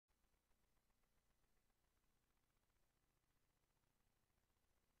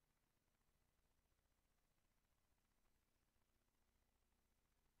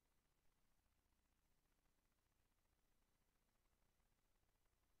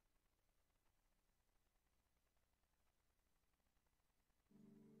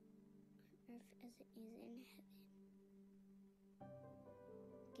earth as it is in heaven.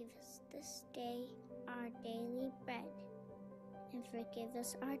 Give us this day our daily bread, and forgive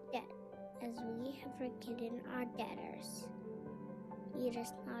us our debt, as we have forgiven our debtors. Lead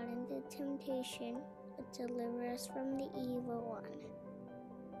us not into temptation, but deliver us from the evil one.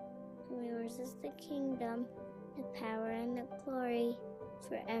 For yours is the kingdom, the power, and the glory,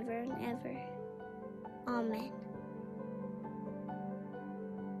 forever and ever. Amen.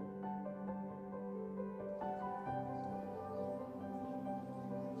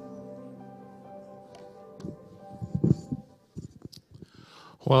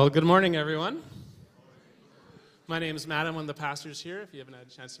 Well, good morning, everyone. My name is Matt. I'm one of the pastors here. If you haven't had a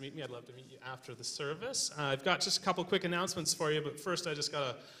chance to meet me, I'd love to meet you after the service. I've got just a couple quick announcements for you, but first I just got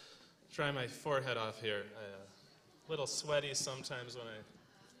to dry my forehead off here. A little sweaty sometimes when I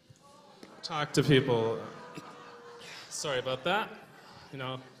talk to people. Sorry about that. You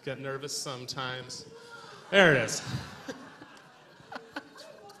know, get nervous sometimes. There it is.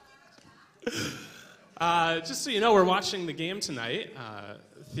 Just so you know, we're watching the game tonight.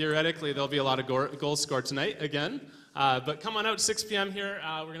 Theoretically, there'll be a lot of goals scored tonight again. But come on out, 6 p.m. here.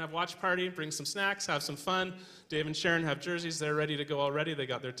 We're going to have a watch party, bring some snacks, have some fun. Dave and Sharon have jerseys. They're ready to go already. They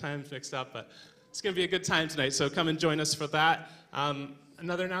got their time fixed up. But it's going to be a good time tonight, so come and join us for that.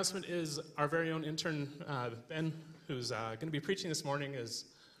 Another announcement is our very own intern, Ben, who's going to be preaching this morning, is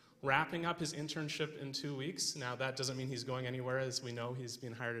wrapping up his internship in 2 weeks. Now, that doesn't mean he's going anywhere. As we know, he's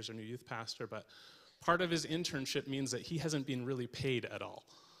being hired as our new youth pastor. But part of his internship means that he hasn't been really paid at all.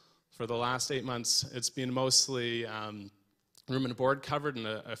 For the last 8 months, it's been mostly room and board covered and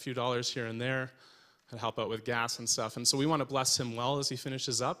a few dollars here and there to help out with gas and stuff. And so we want to bless him well as he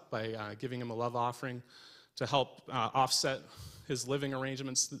finishes up by giving him a love offering to help offset his living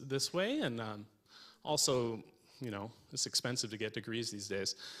arrangements this way. And also, you know, it's expensive to get degrees these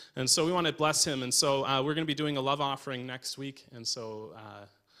days. And so we want to bless him. And so we're going to be doing a love offering next week. And so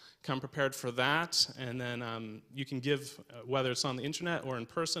come prepared for that, and then you can give, whether it's on the internet or in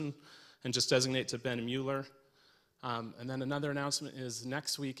person, and just designate to Ben Mueller. And then another announcement is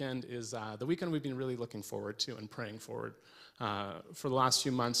next weekend is the weekend we've been really looking forward to and praying forward for the last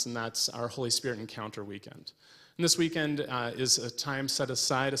few months, and that's our Holy Spirit Encounter weekend. And this weekend is a time set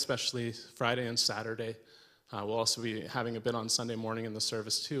aside, especially Friday and Saturday. We'll also be having a bit on Sunday morning in the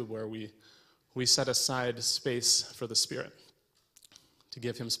service too, where we set aside space for the Spirit, to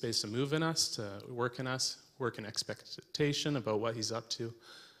give him space to move in us, to work in us, work in expectation about what he's up to.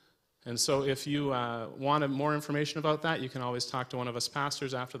 And so if you want more information about that, you can always talk to one of us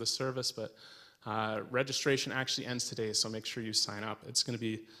pastors after the service, but registration actually ends today, so make sure you sign up. It's going to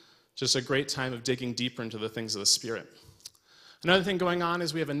be just a great time of digging deeper into the things of the Spirit. Another thing going on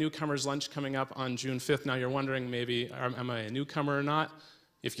is we have a newcomers lunch coming up on June 5th. Now you're wondering maybe, am I a newcomer or not?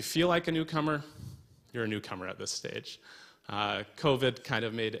 If you feel like a newcomer, you're a newcomer at this stage. COVID kind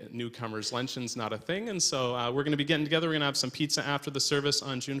of made newcomers luncheons not a thing, and so we're going to be getting together. We're going to have some pizza after the service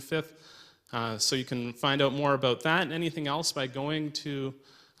on June 5th, so you can find out more about that and anything else by going to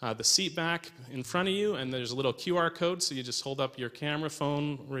the seat back in front of you, and there's a little QR code, so you just hold up your camera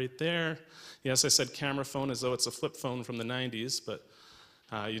phone right there. Yes, I said camera phone as though it's a flip phone from the 90s, but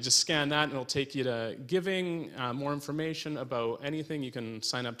you just scan that, and it'll take you to giving, more information about anything. You can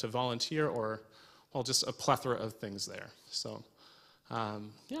sign up to volunteer or, well, just a plethora of things there. So,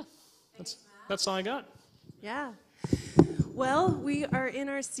 yeah, that's all I got. Yeah. Well, we are in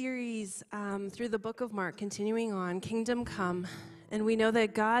our series through the book of Mark, continuing on, Kingdom Come. And we know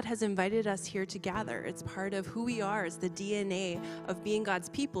that God has invited us here to gather. It's part of who we are. It's the DNA of being God's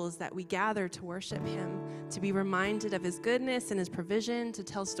people, is that we gather to worship him, to be reminded of his goodness and his provision, to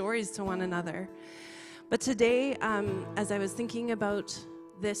tell stories to one another. But today, as I was thinking about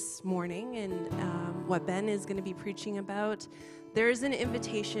this morning and what Ben is going to be preaching about, there is an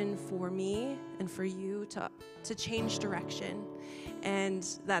invitation for me and for you to change direction. And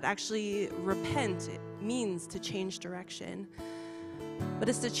that actually repent, it means to change direction. But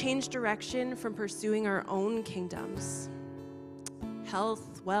it's to change direction from pursuing our own kingdoms.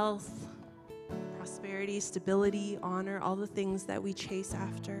 Health, wealth, prosperity, stability, honor, all the things that we chase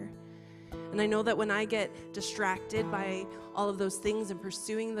after. And I know that when I get distracted by all of those things and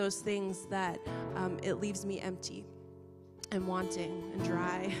pursuing those things, that it leaves me empty and wanting and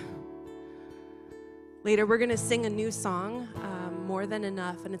dry. Later, we're going to sing a new song, More Than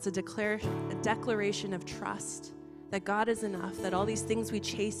Enough, and it's a declaration of trust that God is enough, that all these things we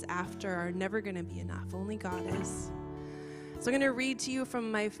chase after are never going to be enough. Only God is. So I'm going to read to you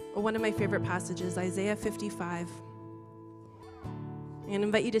from one of my favorite passages, Isaiah 55. I'm going to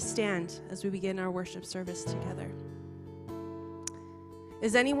invite you to stand as we begin our worship service together.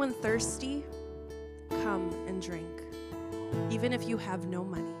 Is anyone thirsty? Come and drink, even if you have no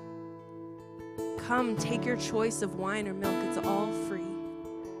money. Come, take your choice of wine or milk. It's all free.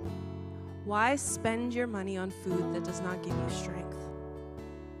 Why spend your money on food that does not give you strength?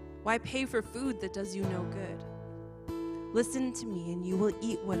 Why pay for food that does you no good? Listen to me, and you will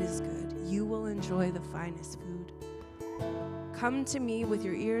eat what is good. You will enjoy the finest food. Come to me with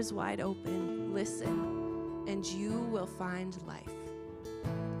your ears wide open. Listen, and you will find life.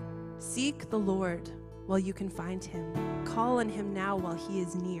 Seek the Lord while you can find him. Call on him now while he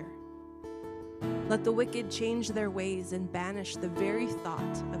is near. Let the wicked change their ways and banish the very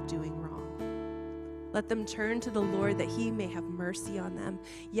thought of doing wrong. Let them turn to the Lord that he may have mercy on them.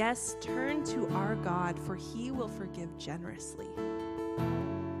 Yes, turn to our God, for he will forgive generously.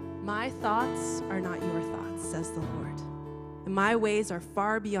 My thoughts are not your thoughts, says the Lord, and my ways are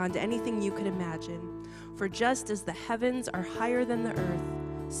far beyond anything you could imagine. For just as the heavens are higher than the earth,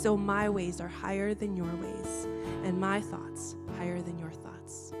 so my ways are higher than your ways, and my thoughts higher than your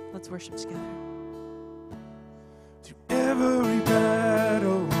thoughts. Let's worship together. To every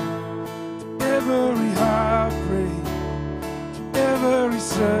battle, to every heartbreak, to every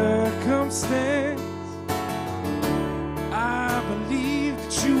circumstance, I believe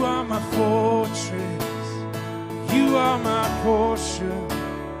that you are my fortress, you are my portion,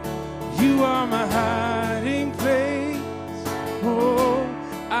 you are my hiding place. Oh,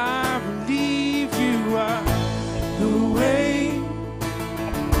 I believe you are the way,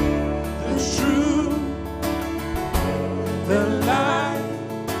 the truth, the light.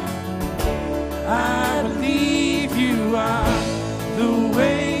 I believe you are the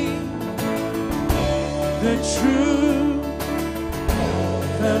way, the truth,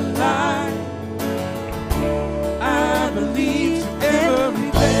 the light. I believe every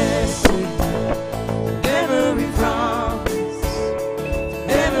blessing, every promise,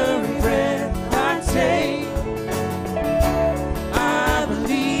 every breath I take. I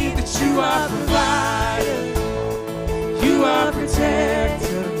believe that you are provider, you are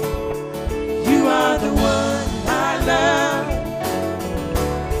protector, you are the one I love.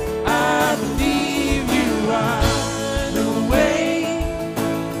 I believe you are the way,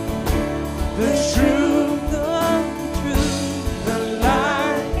 the truth, the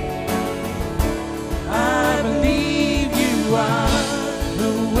light. I believe you are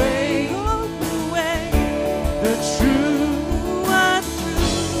the way, the truth,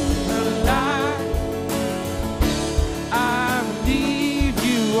 the light. I believe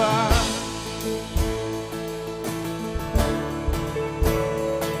you are.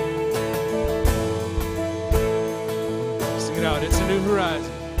 Sing it out. It's a new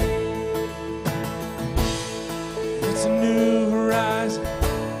horizon. It's a new horizon.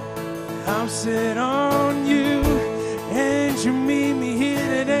 I'm set on you, and you meet me here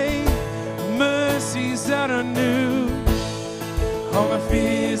today. Mercies that are new. All my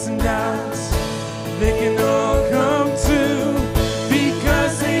fears and doubts, they can all come true,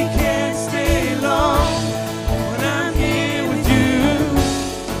 because they can't stay long when I'm here with you.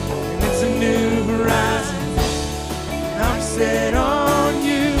 And it's a new horizon. I'm set on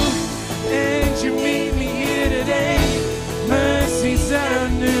you, and you meet me here today. Mercies that are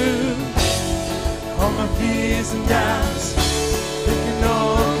new. All my fears and doubts, they can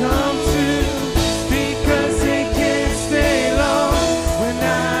all come true, because they can't stay long when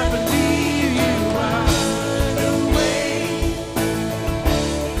I believe you are the way,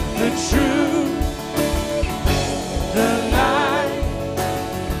 the truth, the light.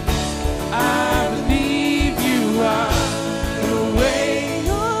 I believe you are the way,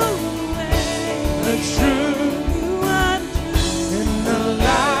 the truth, and the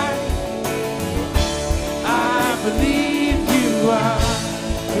light. I believe you are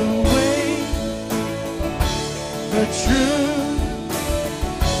the way, the truth,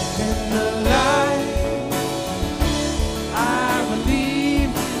 and the light. I believe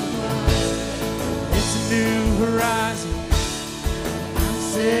you are. It's a new horizon. I'm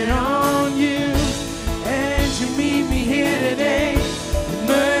set on you, and you meet me here today. The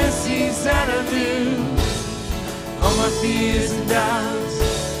mercies that are new. All my fears and doubts,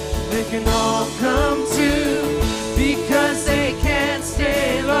 they can all come true, because they can't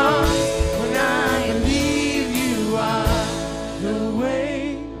stay long when I believe you are the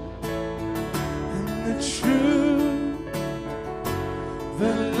way, and the truth,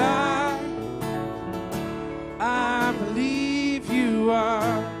 the light. I believe you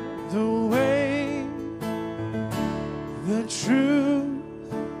are the way, the truth,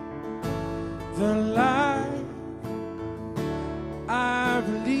 the light. I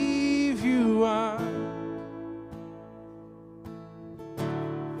believe you are.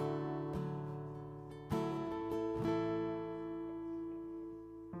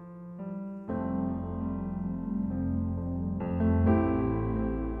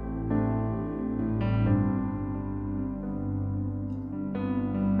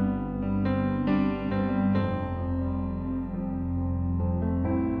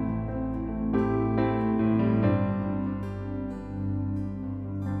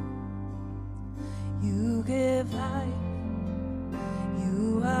 You give life.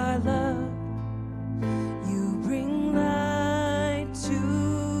 You are love. You bring light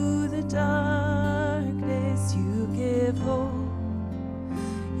to the darkness. You give hope.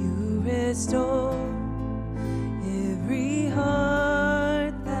 You restore every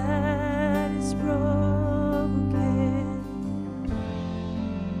heart that is broken.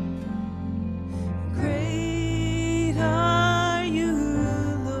 Great are you,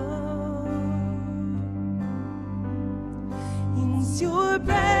 Lord. It's your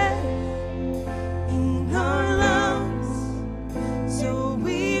breath in our lungs, so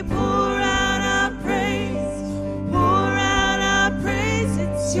we pour out our praise, pour out our praise.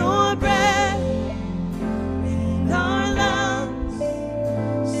 It's your breath in our lungs,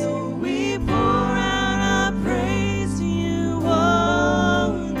 so we pour out our praise to you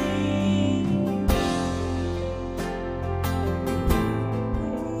only.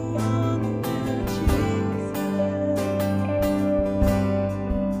 Only you, Jesus.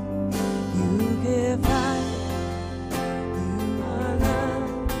 You give life. You are love.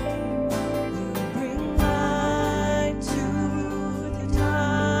 You bring light to the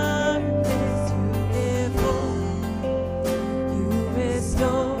darkness. You give hope. You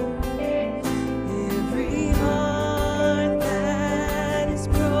restore every heart that is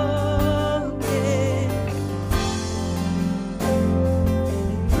broken.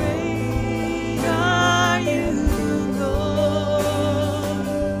 Great are you, Lord.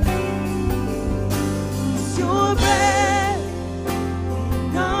 It's your breath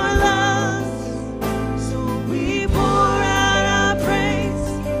in our lungs, so we pour out our praise,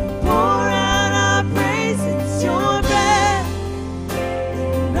 pour out our praise. It's your breath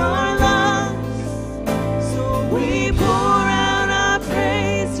in our lungs, so we pour out our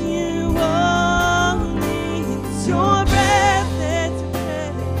praise to you only. It's your breath that's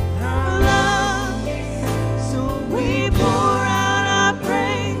in our lungs, so we pour out our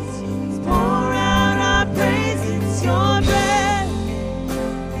praise, pour out our praise. It's your breath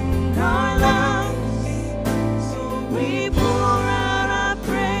in our lungs, so we pour out our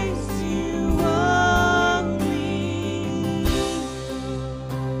praise to you only.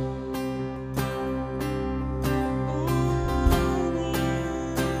 Only you,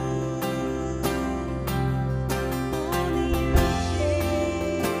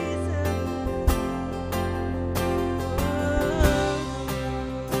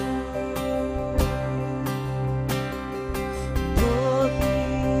 All the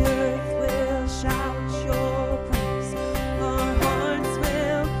earth will shout your praise. Our hearts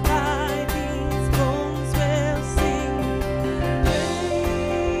will cry, these bones will sing.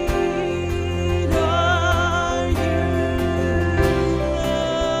 Great are you,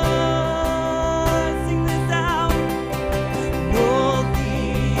 Lord. Sing this out. All the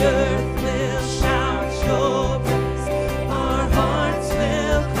earth will shout your praise. Our hearts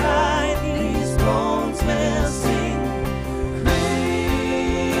will cry, these bones will sing.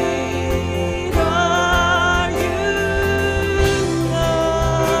 Great are you,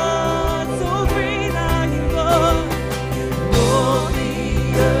 Lord. So great are you, Lord. All the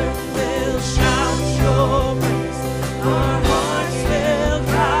earth will shout your praise. Our hearts will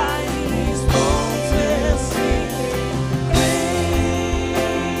cry, these bones will sing. Great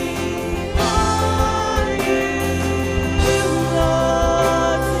are you,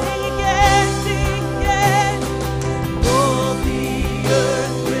 Lord. Sing again, sing again. All the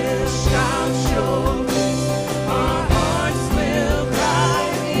earth will shout your praise. Our hearts will cry,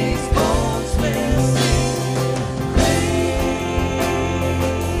 these bones will sing. Great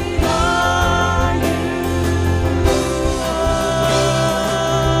are you, Lord.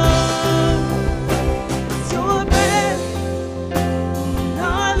 It's your breath in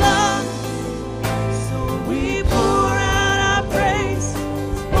our lungs, so we pour out our praise,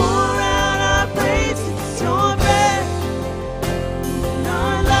 pour out our praise. It's your breath in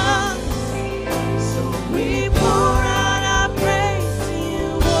our lungs, so we pour out our praise to you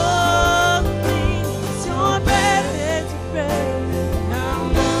only. It's your breath, it's your breath in our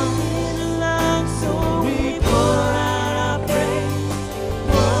lungs, so we pour out our praise,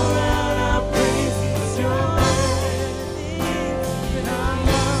 pour out our praise. It's your breath in our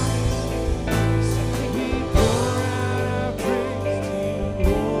lungs, so we pour out our praise to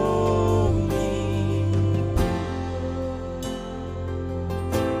you only.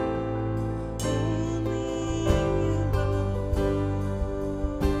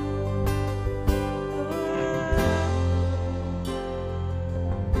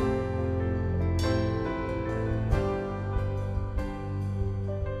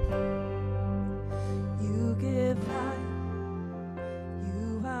 You give life.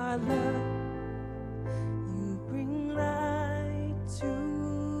 You are love.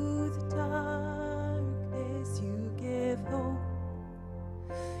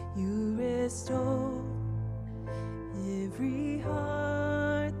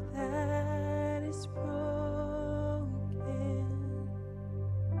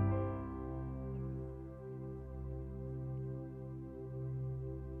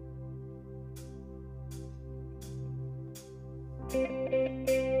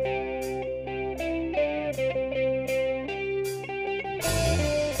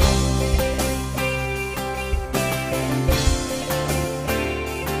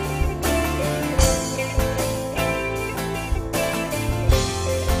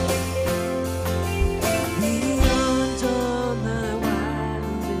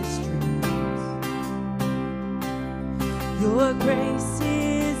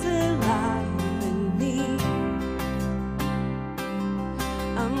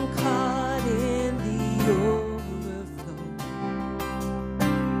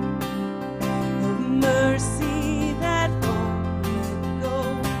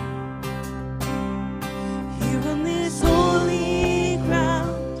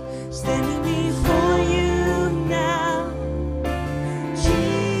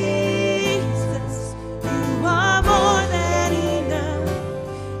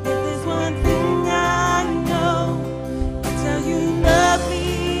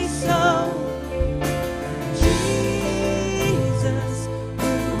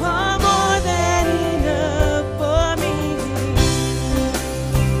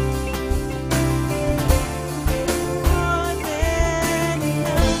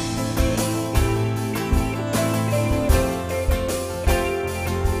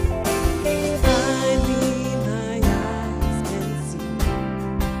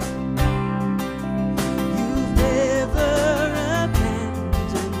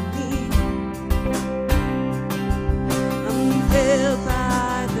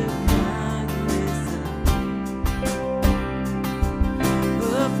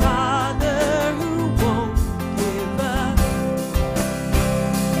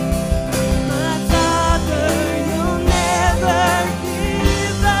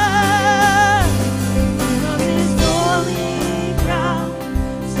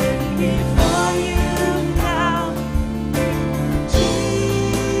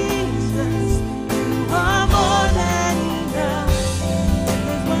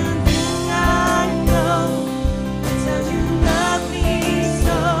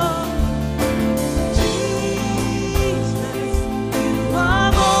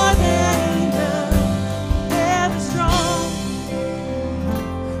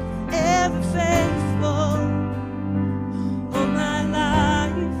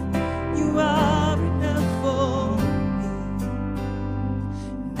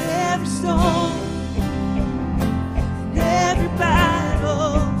 every storm, in every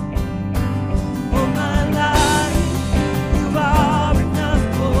battle. All my life, you are enough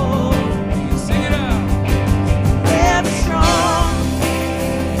for me. Sing it out. Ever strong,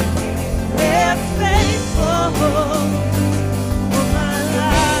 ever faithful. All my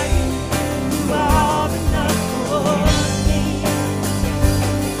life, you are enough for me.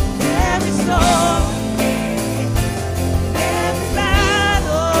 Every storm, every battle.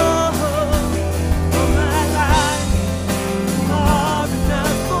 All my life, you are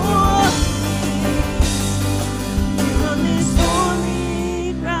enough for me. On this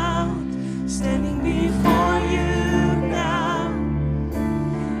holy ground, standing before you now,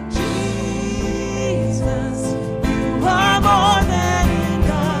 Jesus, you are more than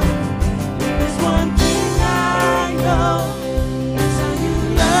enough. If there's one thing I know, it's how you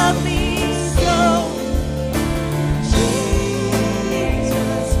love me so.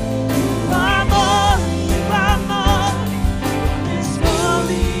 Jesus, you are more, you are more. On this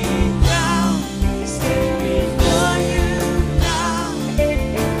holy ground, standing before you now,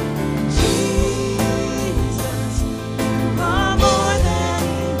 Jesus, you are more than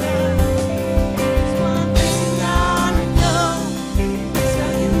enough. There's one thing I know, it's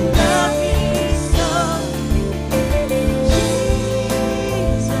how you love me so.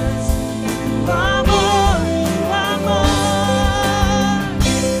 Jesus, you are more, you are more.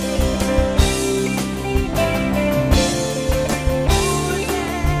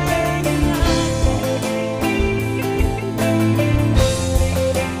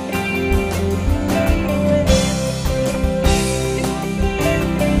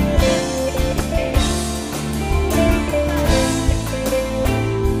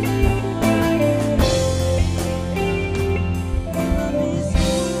 On this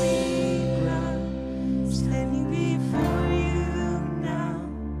holy ground, standing before you now,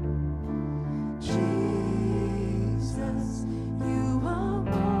 Jesus, you are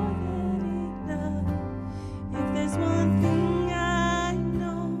more than enough. If there's one thing I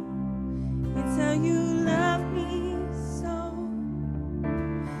know, it's how you love me so.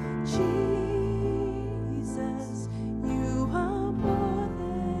 Jesus, you are more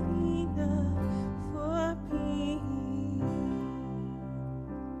than enough for me.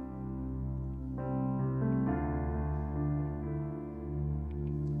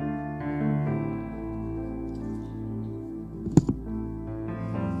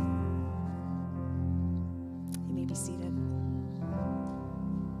 You may be seated.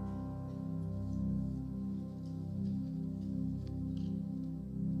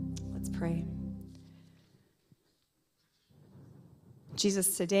 Let's pray.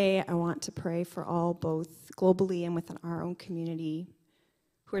 Jesus, today I want to pray for all, both globally and within our own community,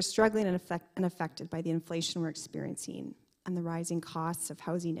 who are struggling and affected by the inflation we're experiencing and the rising costs of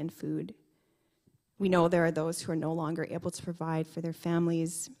housing and food. We know there are those who are no longer able to provide for their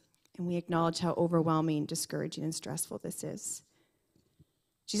families, and we acknowledge how overwhelming, discouraging, and stressful this is.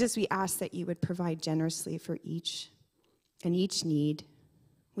 Jesus, we ask that you would provide generously for each and each need.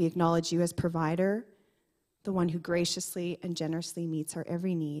 We acknowledge you as provider, the one who graciously and generously meets our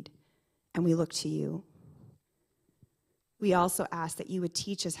every need, and we look to you. We also ask that you would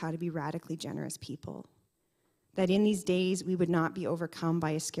teach us how to be radically generous people, that in these days we would not be overcome by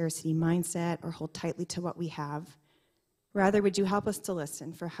a scarcity mindset or hold tightly to what we have. Rather, would you help us to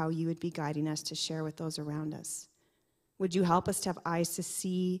listen for how you would be guiding us to share with those around us? Would you help us to have eyes to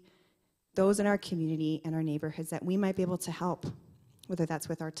see those in our community and our neighborhoods that we might be able to help, whether that's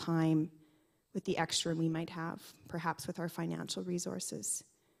with our time, with the extra we might have, perhaps with our financial resources.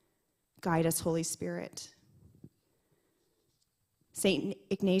 Guide us, Holy Spirit. St.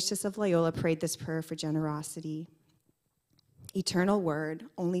 Ignatius of Loyola prayed this prayer for generosity. Eternal Word,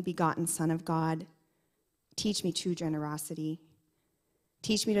 only begotten Son of God, teach me true generosity.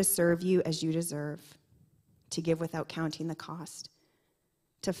 Teach me to serve you as you deserve, to give without counting the cost,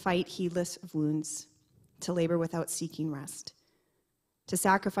 to fight heedless of wounds, to labor without seeking rest, to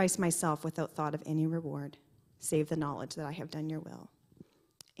sacrifice myself without thought of any reward, save the knowledge that I have done your will.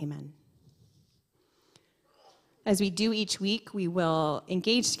 Amen. As we do each week, we will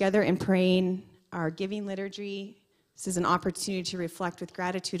engage together in praying our giving liturgy. This is an opportunity to reflect with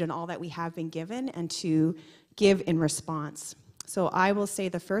gratitude on all that we have been given and to give in response. So I will say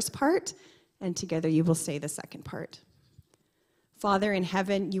the first part, and together you will say the second part. Father in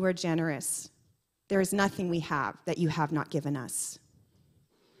heaven, you are generous. There is nothing we have that you have not given us.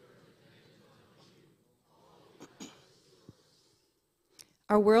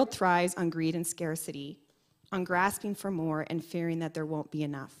 Our world thrives on greed and scarcity, on grasping for more and fearing that there won't be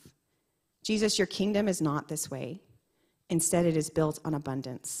enough. Jesus, your kingdom is not this way. Instead, it is built on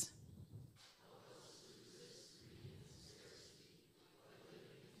abundance.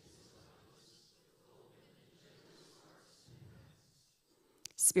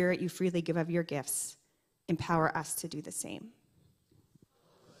 Spirit, you freely give of your gifts. Empower us to do the same.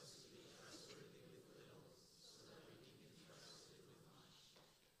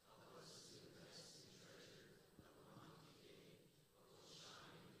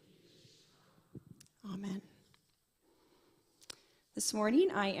 Amen. This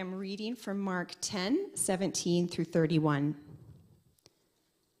morning I am reading from Mark 10:17 through 31.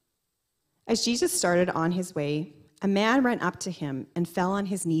 As Jesus started on his way, a man ran up to him and fell on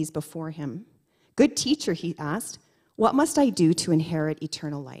his knees before him. "Good teacher," he asked, "what must I do to inherit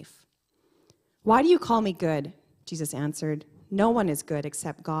eternal life?" "Why do you call me good?" Jesus answered. "No one is good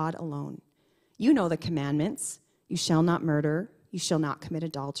except God alone. You know the commandments. You shall not murder. You shall not commit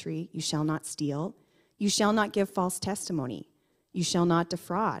adultery. You shall not steal. You shall not give false testimony. You shall not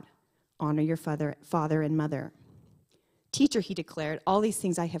defraud. Honor your father and mother." "Teacher," he declared, "all these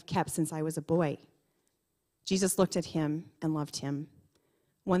things I have kept since I was a boy." Jesus looked at him and loved him.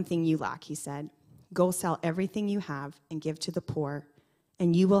 "One thing you lack," he said. "Go sell everything you have and give to the poor,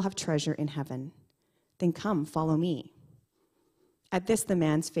 and you will have treasure in heaven. Then come, follow me." At this, the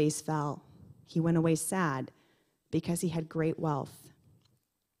man's face fell. He went away sad because he had great wealth.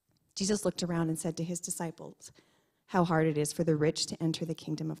 Jesus looked around and said to his disciples, "How hard it is for the rich to enter the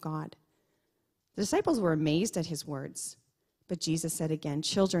kingdom of God." The disciples were amazed at his words. But Jesus said again,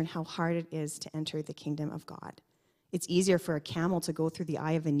 "Children, how hard it is to enter the kingdom of God. It's easier for a camel to go through the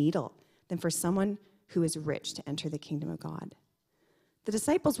eye of a needle than for someone who is rich to enter the kingdom of God." The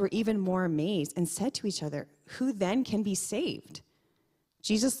disciples were even more amazed and said to each other, "Who then can be saved?"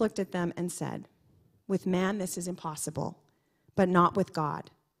 Jesus looked at them and said, "With man this is impossible, but not with God.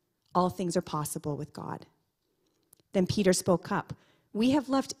 All things are possible with God." Then Peter spoke up, "We have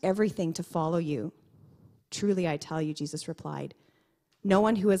left everything to follow you." "Truly, I tell you," Jesus replied, "no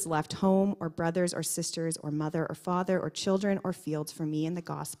one who has left home or brothers or sisters or mother or father or children or fields for me in the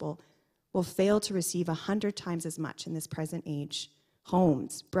gospel will fail to receive 100 times as much in this present age,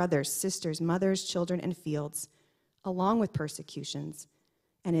 homes, brothers, sisters, mothers, children, and fields, along with persecutions,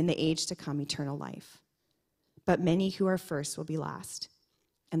 and in the age to come eternal life. But many who are first will be last,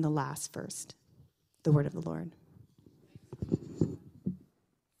 and the last first." The word of the Lord.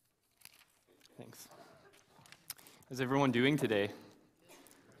 Thanks. How's everyone doing today?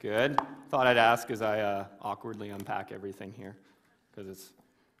 Good. Thought I'd ask as I awkwardly unpack everything here, because it's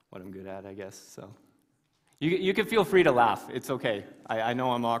what I'm good at, I guess. So you can feel free to laugh. It's okay. I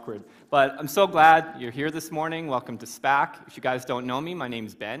know I'm awkward. But I'm so glad you're here this morning. Welcome to SPAC. If you guys don't know me, my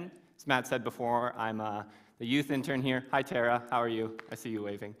name's Ben. As Matt said before, I'm the youth intern here. Hi, Tara. How are you? I see you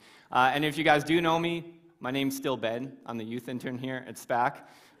waving. And if you guys do know me, my name's still Ben. I'm the youth intern here at SPAC.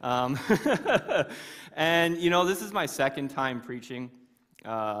 And, you know, this is my second time preaching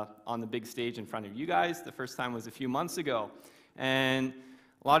on the big stage in front of you guys. The first time was a few months ago. And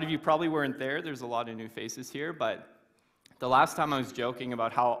a lot of you probably weren't there. There's a lot of new faces here. But the last time I was joking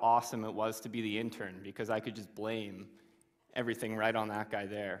about how awesome it was to be the intern because I could just blame everything right on that guy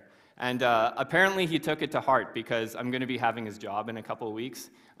there. And apparently he took it to heart because I'm going to be having his job in a couple of weeks.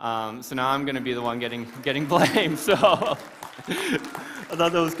 So now I'm going to be the one getting blamed. So I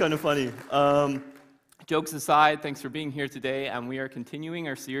thought that was kind of funny. Jokes aside, thanks for being here today. And we are continuing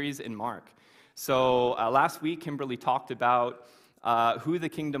our series in Mark. So last week, Kimberly talked about who the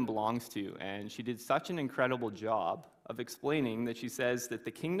kingdom belongs to. And she did such an incredible job of explaining that she says that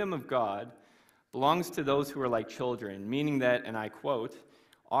the kingdom of God belongs to those who are like children, meaning that, and I quote,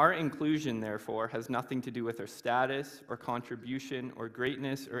 "Our inclusion, therefore, has nothing to do with our status or contribution or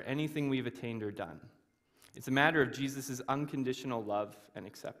greatness or anything we've attained or done. It's a matter of Jesus' unconditional love and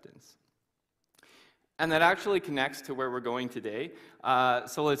acceptance." And that actually connects to where we're going today.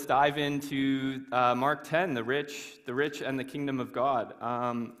 So let's dive into Mark 10, the rich and the kingdom of God,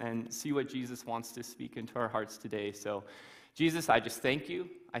 and see what Jesus wants to speak into our hearts today. So Jesus, I just thank you.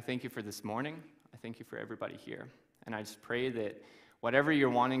 I thank you for this morning. I thank you for everybody here. And I just pray that whatever you're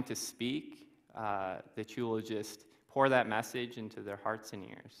wanting to speak, that you will just pour that message into their hearts and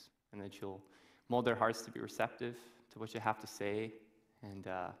ears, and that you'll mold their hearts to be receptive to what you have to say, and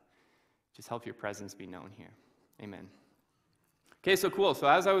just help your presence be known here. Amen. Okay, so cool. So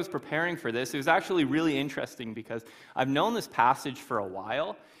as I was preparing for this, it was actually really interesting because I've known this passage for a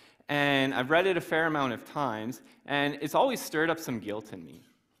while, and I've read it a fair amount of times, and it's always stirred up some guilt in me.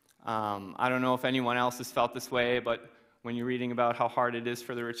 I don't know if anyone else has felt this way, but when you're reading about how hard it is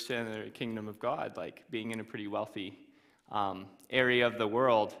for the rich to enter the kingdom of God, like being in a pretty wealthy area of the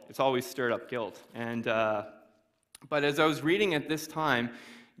world, it's always stirred up guilt. And but as I was reading at this time,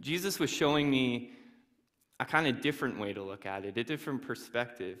 Jesus was showing me a kind of different way to look at it, a different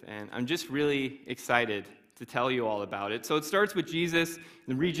perspective. And I'm just really excited to tell you all about it. So it starts with Jesus in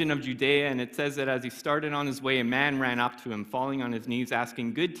the region of Judea, and it says that as he started on his way, a man ran up to him, falling on his knees,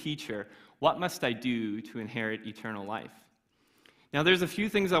 asking, "Good teacher, what must I do to inherit eternal life?" Now, there's a few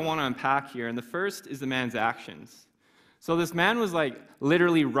things I want to unpack here, and the first is the man's actions. So this man was like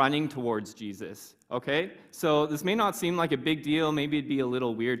literally running towards Jesus, okay? So this may not seem like a big deal, maybe it'd be a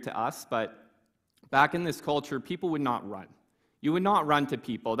little weird to us, but back in this culture, people would not run. You would not run to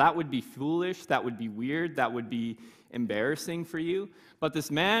people. That would be foolish, that would be weird, that would be embarrassing for you. But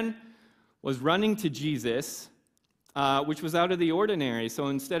this man was running to Jesus, which was out of the ordinary. So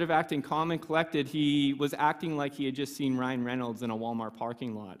instead of acting calm and collected, he was acting like he had just seen Ryan Reynolds in a Walmart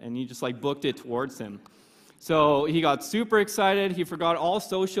parking lot, and he just like booked it towards him. So he got super excited, he forgot all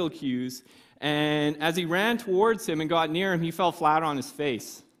social cues, and as he ran towards him and got near him, he fell flat on his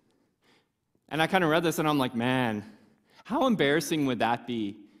face. And I kind of read this and I'm like, man, how embarrassing would that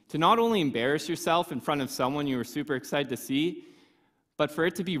be? To not only embarrass yourself in front of someone you were super excited to see, but for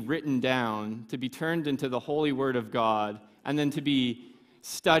it to be written down, to be turned into the holy word of God, and then to be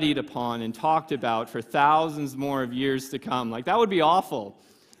studied upon and talked about for thousands more of years to come. Like, that would be awful.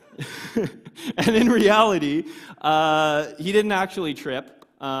 And in reality, he didn't actually trip,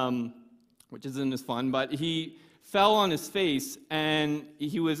 which isn't as fun, but he fell on his face, and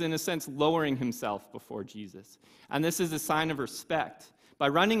he was, in a sense, lowering himself before Jesus. And this is a sign of respect. By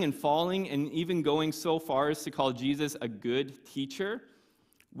running and falling, and even going so far as to call Jesus a good teacher,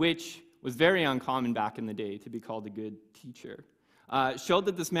 which was very uncommon back in the day to be called a good teacher, showed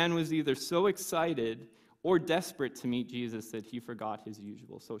that this man was either so excited or desperate to meet Jesus that he forgot his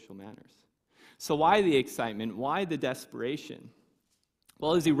usual social manners. So why the excitement? Why the desperation?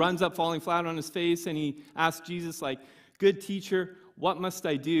 Well, as he runs up falling flat on his face and he asks Jesus, like, "Good teacher, what must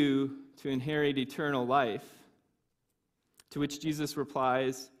I do to inherit eternal life?" To which Jesus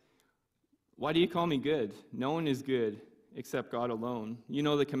replies, "Why do you call me good? No one is good except God alone. You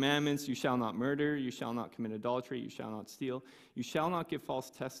know the commandments: you shall not murder, you shall not commit adultery, you shall not steal, you shall not give false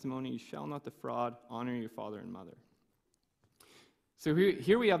testimony, you shall not defraud, honor your father and mother." So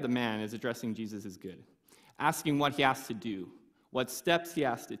here we have the man is addressing Jesus as good, asking what he has to do, what steps he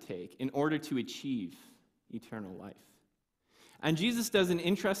has to take in order to achieve eternal life. And Jesus does an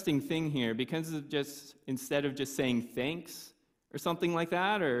interesting thing here, because of just, instead of just saying thanks or something like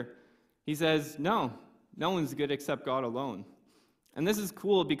that, or he says, no one's good except God alone. And this is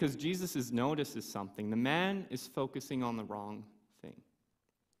cool because Jesus notices something. The man is focusing on the wrong thing.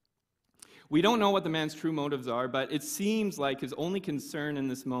 We don't know what the man's true motives are, but it seems like his only concern in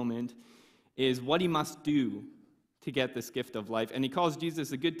this moment is what he must do to get this gift of life. And he calls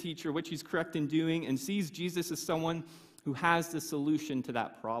Jesus a good teacher, which he's correct in doing, and sees Jesus as someone who has the solution to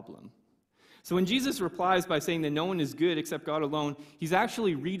that problem. So when Jesus replies by saying that no one is good except God alone, he's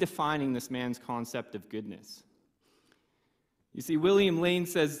actually redefining this man's concept of goodness. You see, William Lane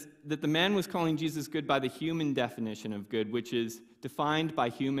says that the man was calling Jesus good by the human definition of good, which is defined by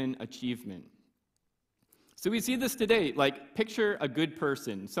human achievement. So we see this today. Like, picture a good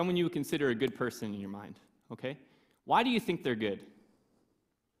person, someone you would consider a good person in your mind, okay? Why do you think they're good?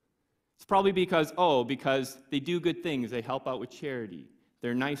 It's probably because they do good things. They help out with charity.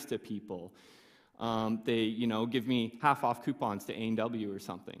 They're nice to people. They, give me half-off coupons to A&W or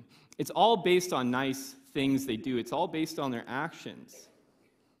something. It's all based on nice things they do. It's all based on their actions.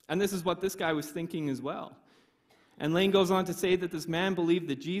 And this is what this guy was thinking as well. And Lane goes on to say that this man believed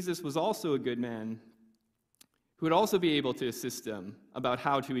that Jesus was also a good man who would also be able to assist him about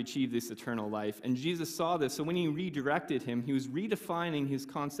how to achieve this eternal life. And Jesus saw this, so when he redirected him, he was redefining his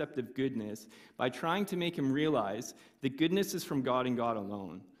concept of goodness by trying to make him realize that goodness is from God and God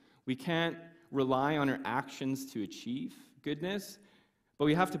alone. We can't rely on our actions to achieve goodness, but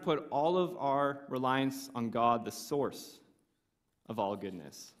we have to put all of our reliance on God, the source of all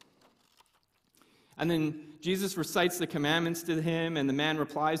goodness. And then Jesus recites the commandments to him, and the man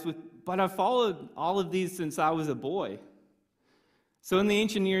replies with, "But I've followed all of these since I was a boy." So in the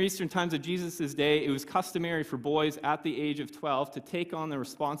ancient Near Eastern times of Jesus' day, it was customary for boys at the age of 12 to take on the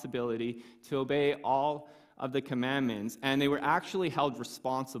responsibility to obey all of the commandments, and they were actually held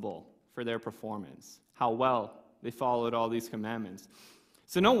responsible for their performance, how well they followed all these commandments.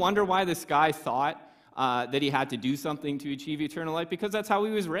 So no wonder why this guy thought that he had to do something to achieve eternal life, because that's how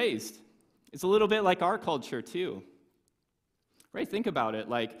he was raised. It's a little bit like our culture too. Right, think about it.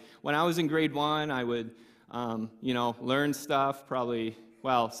 Like, when I was in grade 1, I would, learn stuff,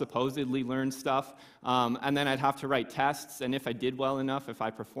 supposedly learn stuff, and then I'd have to write tests, and if I did well enough, if I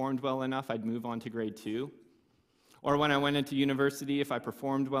performed well enough, I'd move on to grade 2. Or when I went into university, if I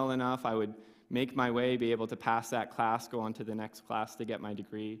performed well enough, I would make my way, be able to pass that class, go on to the next class to get my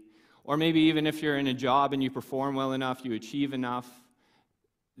degree. Or maybe even if you're in a job and you perform well enough, you achieve enough,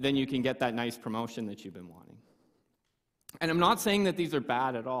 then you can get that nice promotion that you've been wanting. And I'm not saying that these are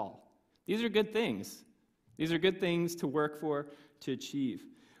bad at all. These are good things. These are good things to work for, to achieve.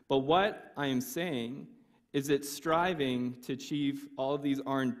 But what I am saying is that striving to achieve all of these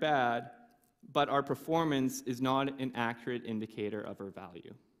aren't bad, but our performance is not an accurate indicator of our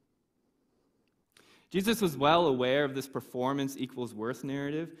value. Jesus was well aware of this performance equals worth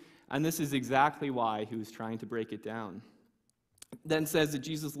narrative, and this is exactly why he was trying to break it down. Then says that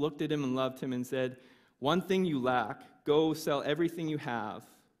Jesus looked at him and loved him and said, "One thing you lack, go sell everything you have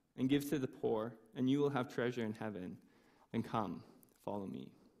and give to the poor, and you will have treasure in heaven. Then come, follow me."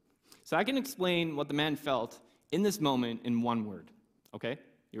 So I can explain what the man felt in this moment in one word. Okay?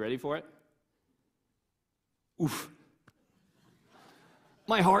 You ready for it? Oof.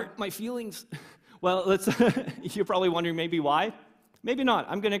 My heart, my feelings. Well, you're probably wondering maybe why. Maybe not.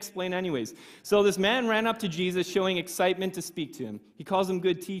 I'm going to explain anyways. So this man ran up to Jesus, showing excitement to speak to him. He calls him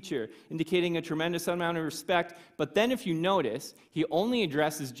good teacher, indicating a tremendous amount of respect. But then if you notice, he only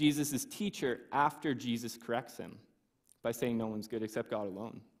addresses Jesus as teacher after Jesus corrects him by saying no one's good except God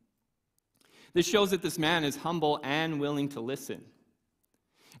alone. This shows that this man is humble and willing to listen.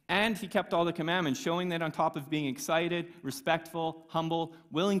 And he kept all the commandments, showing that on top of being excited, respectful, humble,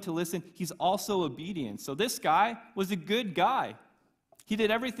 willing to listen, he's also obedient. So this guy was a good guy. He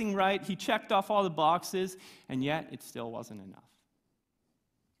did everything right. He checked off all the boxes, and yet it still wasn't enough.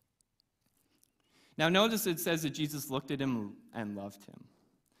 Now notice it says that Jesus looked at him and loved him.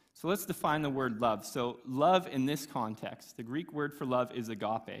 So let's define the word love. So love in this context, the Greek word for love is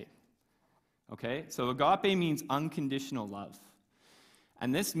agape. Okay? So agape means unconditional love.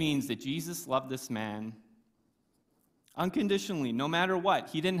 And this means that Jesus loved this man unconditionally, no matter what.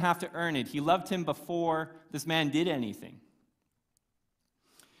 He didn't have to earn it. He loved him before this man did anything.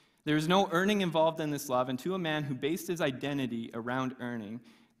 There is no earning involved in this love, and to a man who based his identity around earning,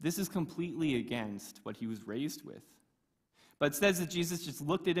 this is completely against what he was raised with. But it says that Jesus just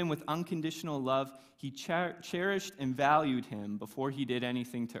looked at him with unconditional love. He cherished and valued him before he did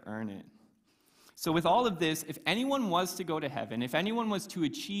anything to earn it. So with all of this, if anyone was to go to heaven, if anyone was to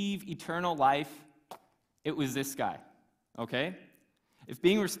achieve eternal life, it was this guy, okay? If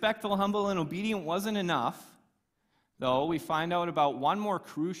being respectful, humble, and obedient wasn't enough, though, we find out about one more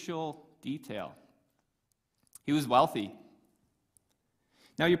crucial detail. He was wealthy.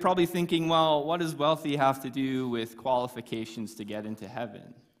 Now you're probably thinking, well, what does wealthy have to do with qualifications to get into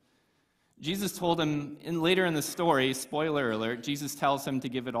heaven? Jesus told him, later in the story, spoiler alert, Jesus tells him to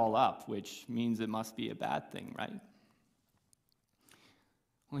give it all up, which means it must be a bad thing, right?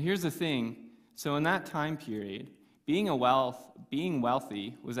 Well, here's the thing. So in that time period, being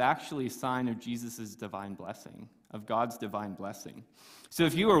wealthy was actually a sign of Jesus' divine blessing, of God's divine blessing. So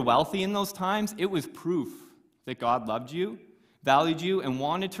if you were wealthy in those times, it was proof that God loved you, valued you, and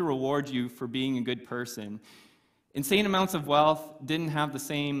wanted to reward you for being a good person. Insane amounts of wealth didn't have the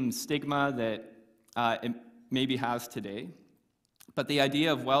same stigma that it maybe has today. But the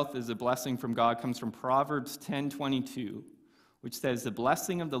idea of wealth as a blessing from God comes from Proverbs 10:22, which says, "The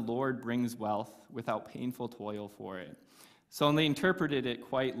blessing of the Lord brings wealth without painful toil for it." So they interpreted it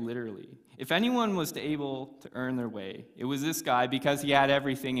quite literally. If anyone was able to earn their way, it was this guy because he had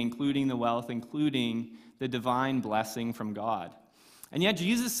everything, including the wealth, including the divine blessing from God. And yet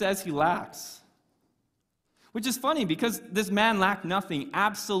Jesus says he lacks. Which is funny because this man lacked nothing,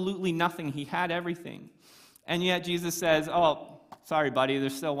 absolutely nothing. He had everything. And yet Jesus says, "Oh, sorry, buddy,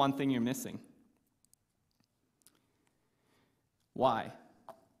 there's still one thing you're missing." Why?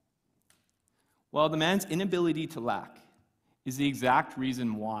 Well, the man's inability to lack is the exact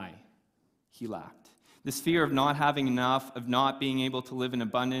reason why he lacked. This fear of not having enough, of not being able to live in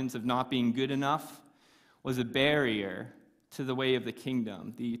abundance, of not being good enough, was a barrier to the way of the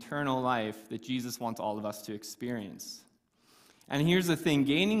kingdom, the eternal life that Jesus wants all of us to experience. And here's the thing,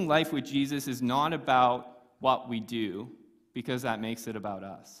 gaining life with Jesus is not about what we do, because that makes it about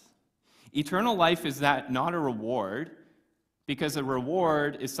us. Eternal life is not a reward, because a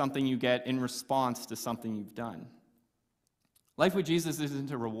reward is something you get in response to something you've done. Life with Jesus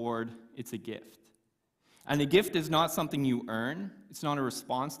isn't a reward, it's a gift. And a gift is not something you earn, it's not a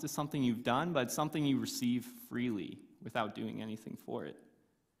response to something you've done, but it's something you receive freely, without doing anything for it.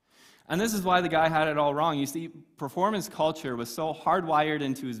 And this is why the guy had it all wrong. You see, performance culture was so hardwired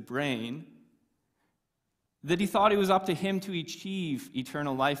into his brain that he thought it was up to him to achieve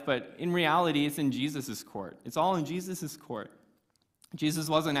eternal life, but in reality, it's in Jesus' court. It's all in Jesus' court. Jesus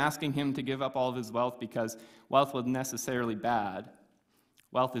wasn't asking him to give up all of his wealth because wealth wasn't necessarily bad.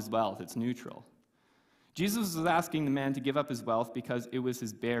 Wealth is wealth, it's neutral. Jesus was asking the man to give up his wealth because it was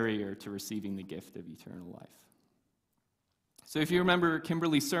his barrier to receiving the gift of eternal life. So if you remember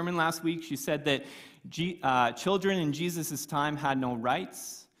Kimberly's sermon last week, she said that children in Jesus' time had no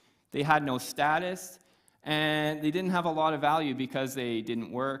rights, they had no status, and they didn't have a lot of value because they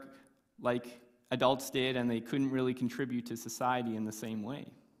didn't work like adults did, and they couldn't really contribute to society in the same way.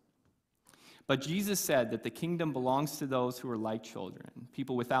 But Jesus said that the kingdom belongs to those who are like children,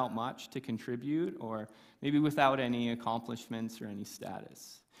 people without much to contribute, or maybe without any accomplishments or any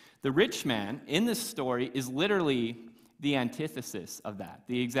status. The rich man in this story is literally the antithesis of that,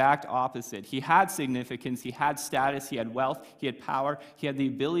 the exact opposite. He had significance, he had status, he had wealth, he had power, he had the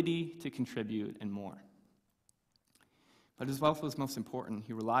ability to contribute and more. But his wealth was most important.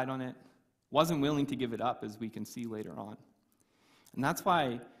 He relied on it, wasn't willing to give it up, as we can see later on. And that's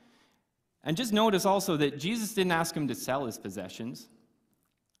why, and just notice also that Jesus didn't ask him to sell his possessions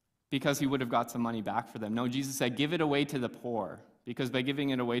because he would have got some money back for them. No, Jesus said, give it away to the poor, because by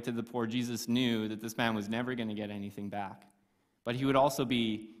giving it away to the poor, Jesus knew that this man was never going to get anything back. But he would also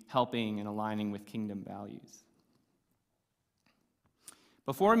be helping and aligning with kingdom values.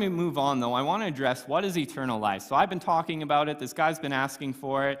 Before we move on, though, I want to address what is eternal life. So I've been talking about it, this guy's been asking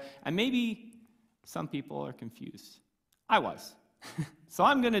for it, and maybe some people are confused. I was. So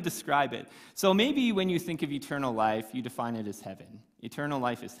I'm going to describe it. So maybe when you think of eternal life, you define it as heaven. Eternal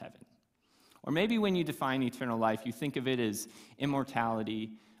life is heaven. Or maybe when you define eternal life, you think of it as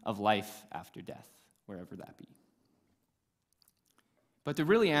immortality of life after death, wherever that be. But to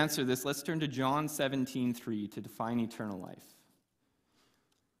really answer this, let's turn to John 17:3 to define eternal life.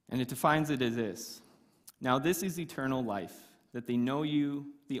 And it defines it as this: now this is eternal life, that they know you,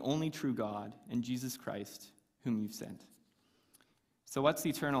 the only true God, and Jesus Christ, whom you've sent. So what's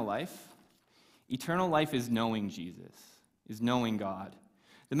eternal life? Eternal life is knowing Jesus, is knowing God.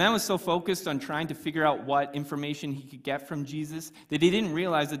 The man was so focused on trying to figure out what information he could get from Jesus that he didn't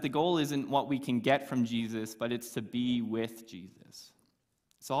realize that the goal isn't what we can get from Jesus, but it's to be with Jesus.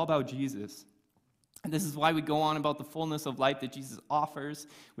 It's all about Jesus. And this is why we go on about the fullness of life that Jesus offers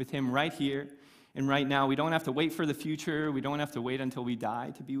with him right here and right now. We don't have to wait for the future. We don't have to wait until we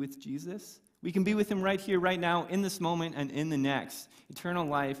die to be with Jesus. We can be with him right here, right now, in this moment and in the next. Eternal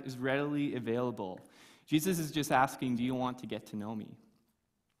life is readily available. Jesus is just asking, do you want to get to know me?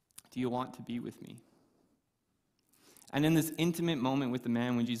 Do you want to be with me? And in this intimate moment with the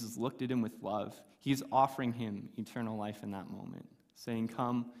man, when Jesus looked at him with love, he's offering him eternal life in that moment, saying,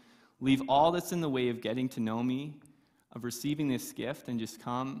 come, leave all that's in the way of getting to know me, of receiving this gift, and just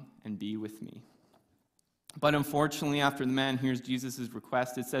come and be with me. But unfortunately, after the man hears Jesus'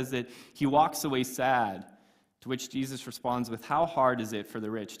 request, it says that he walks away sad, to which Jesus responds with, how hard is it for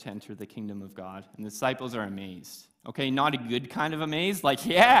the rich to enter the kingdom of God? And the disciples are amazed. Okay, not a good kind of amazed, like,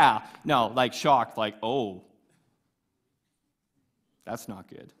 yeah. No, like shocked, like, oh, that's not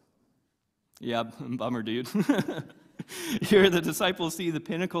good. Yeah, bummer, dude. Here the disciples see the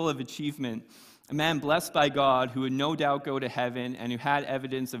pinnacle of achievement, a man blessed by God who would no doubt go to heaven and who had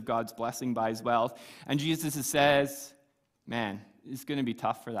evidence of God's blessing by his wealth. And Jesus says, man, it's going to be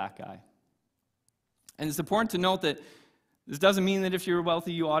tough for that guy. And it's important to note that this doesn't mean that if you're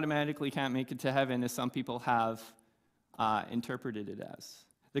wealthy, you automatically can't make it to heaven, as some people have interpreted it as.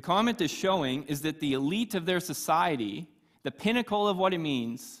 The comment is showing is that the elite of their society, the pinnacle of what it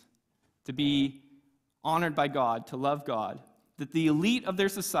means to be honored by God, to love God, that the elite of their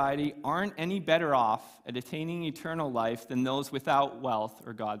society aren't any better off at attaining eternal life than those without wealth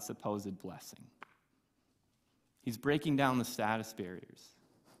or God's supposed blessing. He's breaking down the status barriers.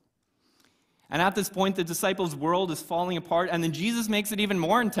 And at this point, the disciples' world is falling apart, and then Jesus makes it even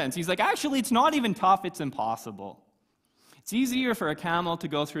more intense. He's like, actually, it's not even tough, it's impossible. It's easier for a camel to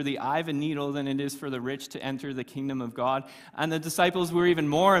go through the eye of a needle than it is for the rich to enter the kingdom of God. And the disciples were even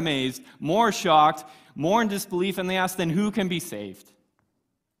more amazed, more shocked, more in disbelief, and they asked, then who can be saved?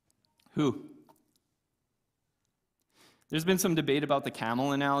 Who? There's been some debate about the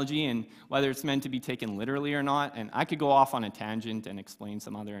camel analogy and whether it's meant to be taken literally or not, and I could go off on a tangent and explain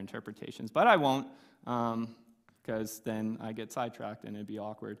some other interpretations, but I won't, because then I get sidetracked and it'd be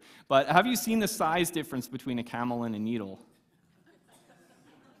awkward. But have you seen the size difference between a camel and a needle?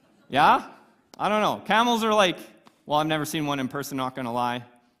 Yeah? I don't know. Camels are like, well, I've never seen one in person, not going to lie.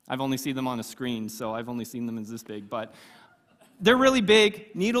 I've only seen them on a screen, so I've only seen them as this big. But they're really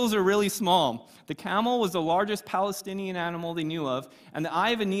big. Needles are really small. The camel was the largest Palestinian animal they knew of, and the eye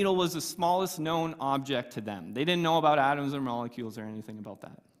of a needle was the smallest known object to them. They didn't know about atoms or molecules or anything about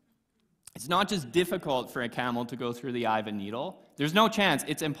that. It's not just difficult for a camel to go through the eye of a needle. There's no chance.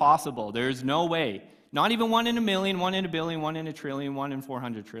 It's impossible. There's no way. Not even 1 in a million, 1 in a billion, 1 in a trillion, 1 in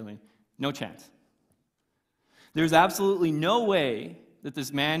 400 trillion. No chance. There's absolutely no way that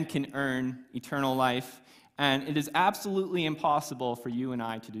this man can earn eternal life, and it is absolutely impossible for you and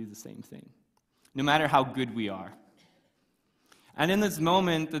I to do the same thing, no matter how good we are. And in this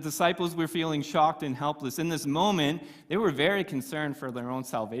moment, the disciples were feeling shocked and helpless. In this moment, they were very concerned for their own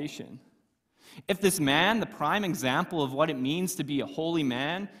salvation. If this man, the prime example of what it means to be a holy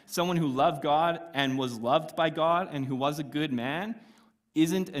man, someone who loved God and was loved by God and who was a good man,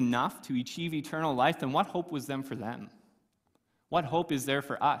 isn't enough to achieve eternal life, then what hope was there for them? What hope is there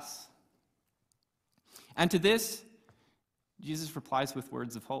for us? And to this, Jesus replies with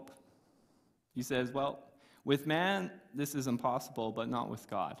words of hope. He says, well, with man, this is impossible, but not with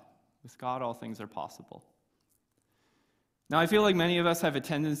God. With God, all things are possible. Now, I feel like many of us have a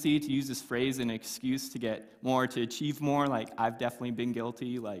tendency to use this phrase as an excuse to get more, to achieve more. Like, I've definitely been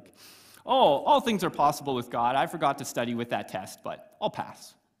guilty. Like, oh, all things are possible with God. I forgot to study with that test, but I'll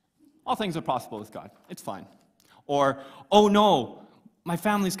pass. All things are possible with God. It's fine. Or, oh no, my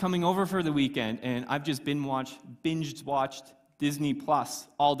family's coming over for the weekend, and I've just binge-watched Disney Plus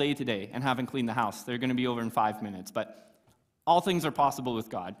all day today and haven't cleaned the house. They're going to be over in 5 minutes, but all things are possible with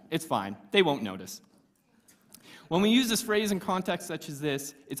God. It's fine. They won't notice. When we use this phrase in context such as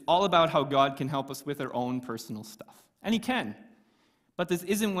this, it's all about how God can help us with our own personal stuff. And he can. But this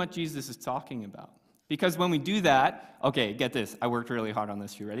isn't what Jesus is talking about. Because when we do that, okay, get this. I worked really hard on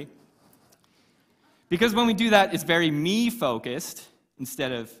this. You ready? Because when we do that, it's very me-focused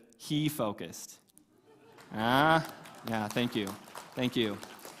instead of he-focused. Yeah, thank you. Thank you.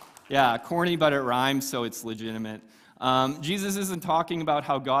 Yeah, corny, but it rhymes, so it's legitimate. Jesus isn't talking about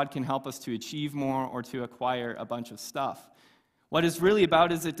how God can help us to achieve more or to acquire a bunch of stuff. What it's really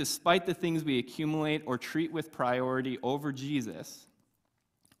about is that despite the things we accumulate or treat with priority over Jesus,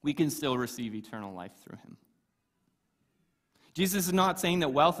 we can still receive eternal life through him. Jesus is not saying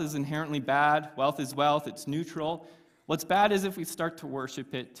that wealth is inherently bad. Wealth is wealth. It's neutral. What's bad is if we start to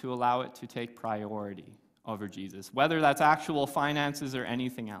worship it to allow it to take priority over Jesus, whether that's actual finances or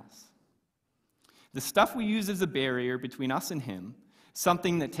anything else. The stuff we use as a barrier between us and him,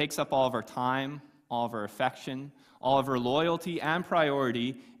 something that takes up all of our time, all of our affection, all of our loyalty and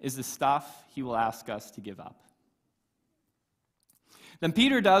priority, is the stuff he will ask us to give up. Then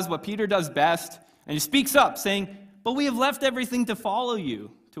Peter does what Peter does best, and he speaks up, saying, "But we have left everything to follow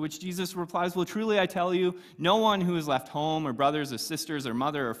you." To which Jesus replies, "Well, truly I tell you, no one who has left home or brothers or sisters or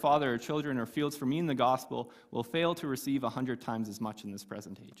mother or father or children or fields for me in the gospel will fail to receive 100 times as much in this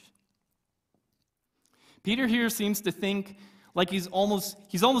present age." Peter here seems to think like he's almost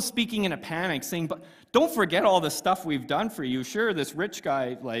speaking in a panic, saying, "But don't forget all the stuff we've done for you. Sure, this rich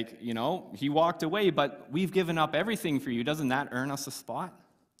guy, he walked away, but we've given up everything for you. Doesn't that earn us a spot?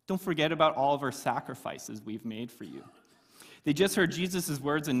 Don't forget about all of our sacrifices we've made for you." They just heard Jesus'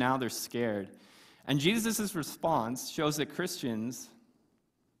 words, and now they're scared. And Jesus' response shows that Christians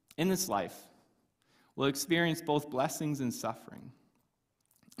in this life will experience both blessings and suffering.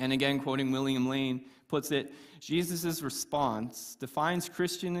 And again, quoting William Lane, puts it, Jesus' response defines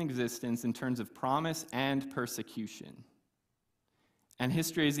Christian existence in terms of promise and persecution. And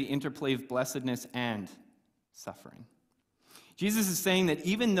history is the interplay of blessedness and suffering. Jesus is saying that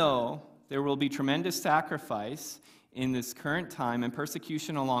even though there will be tremendous sacrifice in this current time and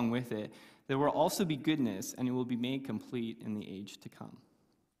persecution along with it, there will also be goodness, and it will be made complete in the age to come,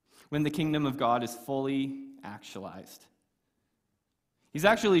 when the kingdom of God is fully actualized. He's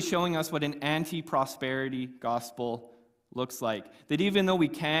actually showing us what an anti-prosperity gospel looks like. That even though we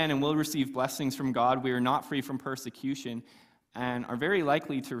can and will receive blessings from God, we are not free from persecution and are very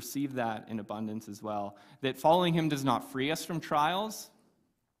likely to receive that in abundance as well. That following him does not free us from trials,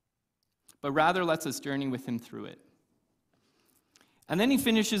 but rather lets us journey with him through it. And then he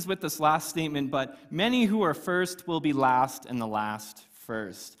finishes with this last statement, "But many who are first will be last, and the last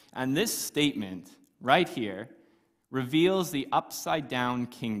first." And this statement right here reveals the upside-down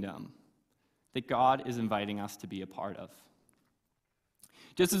kingdom that God is inviting us to be a part of.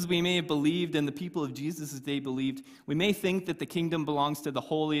 Just as we may have believed and the people of Jesus' day believed, we may think that the kingdom belongs to the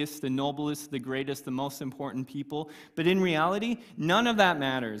holiest, the noblest, the greatest, the most important people, but in reality, none of that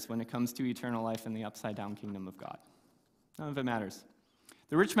matters when it comes to eternal life in the upside-down kingdom of God. None of it matters.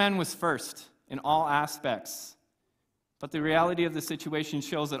 The rich man was first in all aspects, but the reality of the situation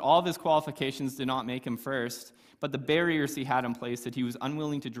shows that all of his qualifications did not make him first, but the barriers he had in place that he was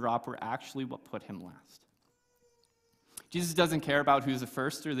unwilling to drop were actually what put him last. Jesus doesn't care about who's the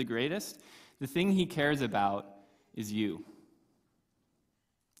first or the greatest. The thing he cares about is you.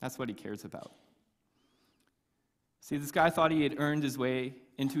 That's what he cares about. See, this guy thought he had earned his way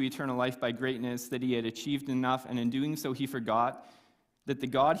into eternal life by greatness, that he had achieved enough, and in doing so he forgot that the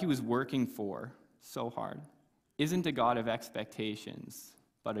God he was working for so hard isn't a God of expectations,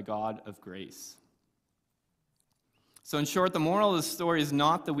 but a God of grace. So in short, the moral of the story is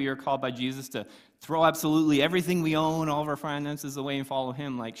not that we are called by Jesus to throw absolutely everything we own, all of our finances away and follow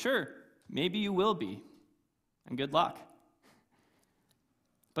him. Like, sure, maybe you will be, and good luck.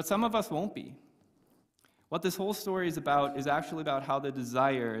 But some of us won't be. What this whole story is about is actually about how the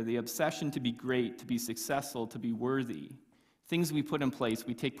desire, the obsession to be great, to be successful, to be worthy, things we put in place,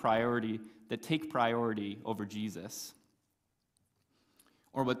 we take priority over Jesus,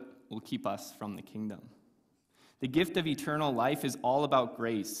 or what will keep us from the kingdom. The gift of eternal life is all about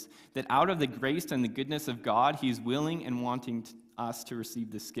grace, that out of the grace and the goodness of God, he is willing and wanting us to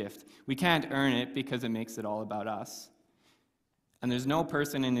receive this gift. We can't earn it because it makes it all about us. And there's no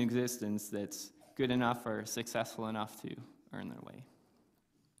person in existence that's good enough or successful enough to earn their way.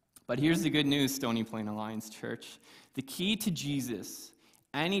 But here's the good news, Stony Plain Alliance Church. The key to Jesus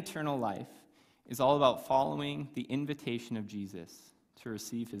and eternal life is all about following the invitation of Jesus to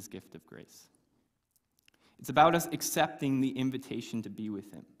receive his gift of grace. It's about us accepting the invitation to be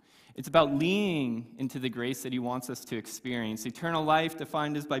with him. It's about leaning into the grace that he wants us to experience. Eternal life,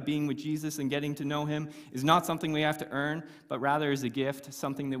 defined as by being with Jesus and getting to know him, is not something we have to earn, but rather is a gift,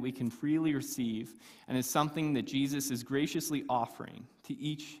 something that we can freely receive, and is something that Jesus is graciously offering to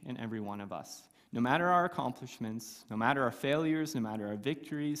each and every one of us. No matter our accomplishments, no matter our failures, no matter our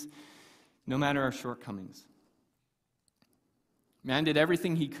victories, no matter our shortcomings. Man did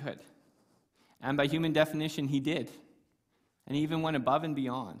everything he could, and by human definition, he did. And he even went above and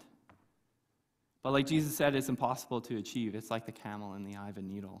beyond. But like Jesus said, it's impossible to achieve. It's like the camel in the eye of a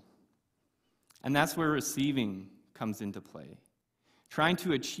needle. And that's where receiving comes into play. Trying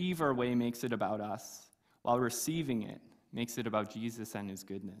to achieve our way makes it about us, while receiving it makes it about Jesus and his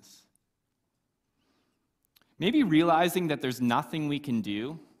goodness. Maybe realizing that there's nothing we can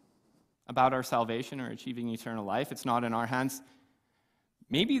do about our salvation or achieving eternal life, it's not in our hands,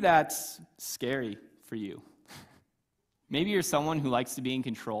 maybe that's scary for you. Maybe you're someone who likes to be in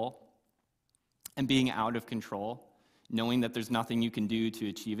control, and being out of control, knowing that there's nothing you can do to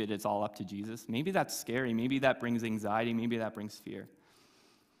achieve it, it's all up to Jesus. Maybe that's scary. Maybe that brings anxiety. Maybe that brings fear.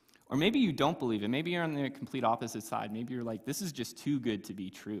 Or maybe you don't believe it. Maybe you're on the complete opposite side. Maybe you're like, this is just too good to be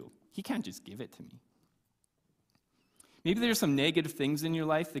true. He can't just give it to me. Maybe there's some negative things in your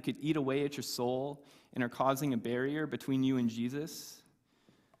life that could eat away at your soul and are causing a barrier between you and Jesus.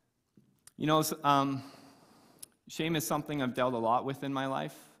 You know, shame is something I've dealt a lot with in my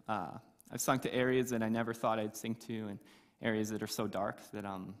life. I've sunk to areas that I never thought I'd sink to, and areas that are so dark that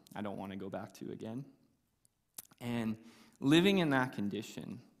I don't want to go back to again. And living in that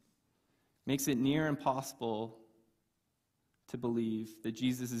condition makes it near impossible to believe that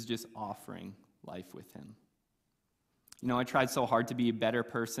Jesus is just offering life with him. You know, I tried so hard to be a better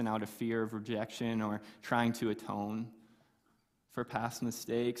person out of fear of rejection or trying to atone for past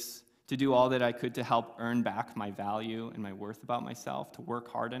mistakes, to do all that I could to help earn back my value and my worth about myself, to work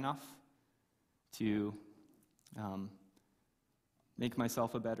hard enough to make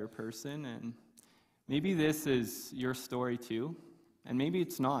myself a better person. And maybe this is your story too, and maybe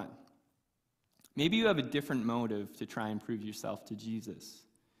it's not. Maybe you have a different motive to try and prove yourself to Jesus.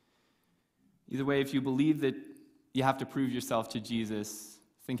 Either way, if you believe that you have to prove yourself to Jesus,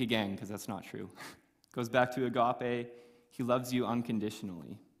 think again, because that's not true. It goes back to agape. He loves you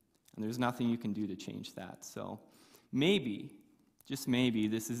unconditionally, and there's nothing you can do to change that. So maybe, just maybe,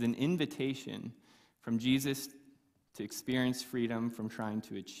 this is an invitation from Jesus to experience freedom from trying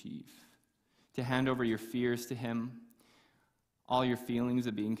to achieve, to hand over your fears to him, all your feelings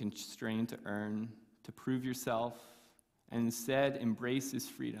of being constrained to earn, to prove yourself, and instead embrace his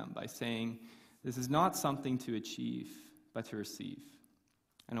freedom by saying, this is not something to achieve, but to receive.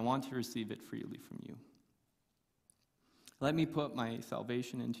 And I want to receive it freely from you. Let me put my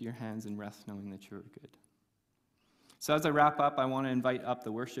salvation into your hands and rest knowing that you're good. So as I wrap up, I want to invite up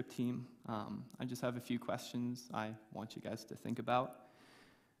the worship team. I just have a few questions I want you guys to think about.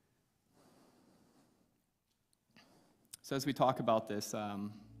 So as we talk about this, I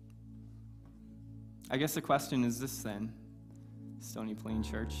guess the question is this then, Stony Plain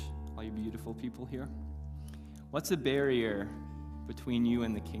Church, all you beautiful people here. What's a barrier between you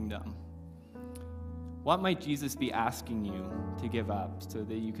and the kingdom? What might Jesus be asking you to give up so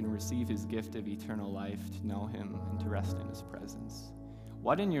that you can receive his gift of eternal life, to know him and to rest in his presence?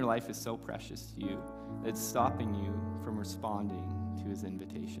 What in your life is so precious to you that's stopping you from responding to his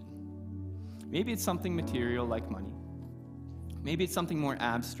invitation? Maybe it's something material like money. Maybe it's something more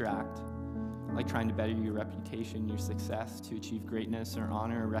abstract, like trying to better your reputation, your success, to achieve greatness or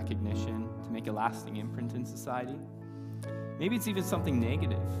honor or recognition, to make a lasting imprint in society. Maybe it's even something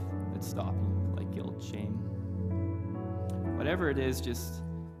negative that's stopping you, like guilt, shame. whatever it is, just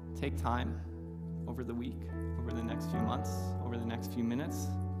take time over the week, over the next few months, over the next few minutes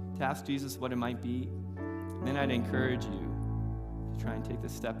to ask Jesus what it might be. And then I'd encourage you to try and take the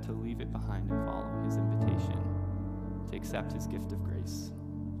step to leave it behind and follow his invitation, to accept his gift of grace.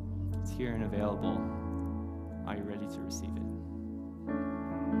 It's here and available. Are you ready to receive it?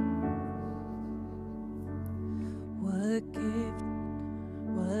 What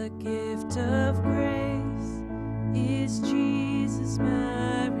gift of grace is Jesus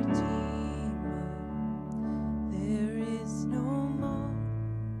my Redeemer? There is no more.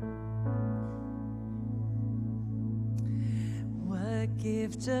 What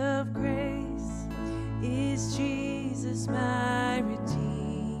gift of grace is Jesus my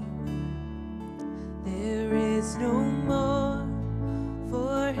Redeemer? There is no more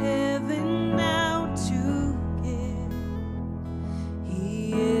for heaven now to give.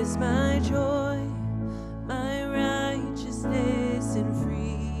 He is my joy, my righteousness and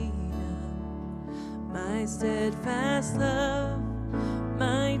freedom, my steadfast love,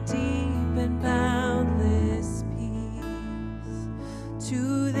 my deep and boundless peace.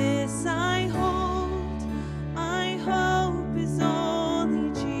 To this I hold, my hope is only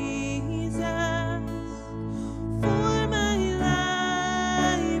Jesus. For my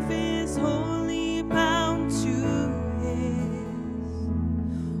life is wholly bound to his.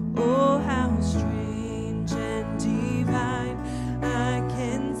 Oh, how strange and divine, I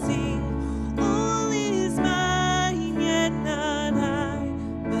can sing. All is mine, yet not I,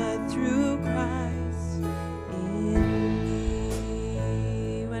 but through Christ in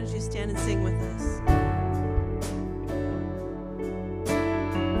me. Why don't you stand and sing with us?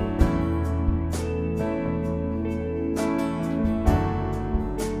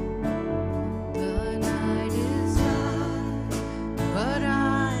 The night is dark, but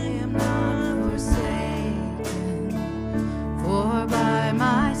I am not forsaken. For by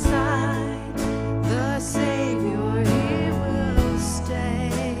my side, the Savior, he will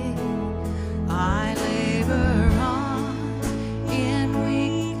stay. I labor on in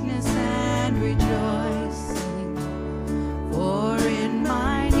weakness and rejoicing. For in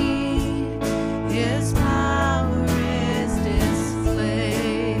my need, his power is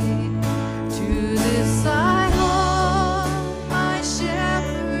displayed. To this I hold, my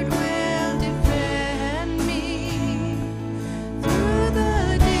shepherd will defend me. Through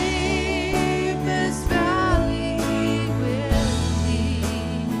the deepest valley he will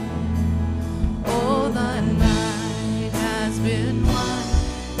lead. Oh, the night has been won,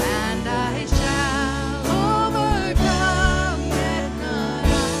 and I shall overcome, yet not I,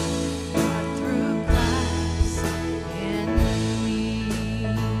 but through Christ in me.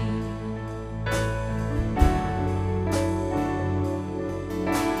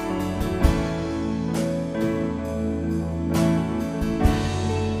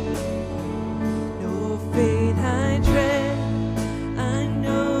 No fate I dread, I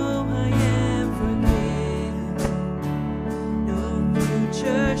know I am forgiven. No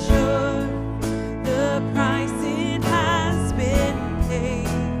future sure, the price it has been paid.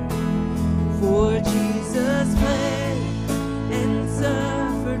 For Jesus bled and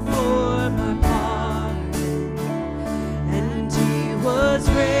suffered for my part, and he was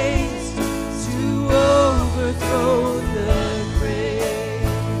raised to overthrow the grave.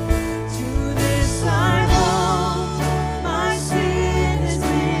 To this I hold, my sin has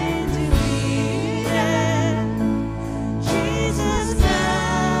been defeated. Jesus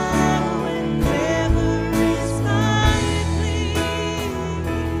now and ever is my plea.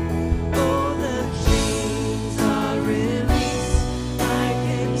 Oh, the chains are released, I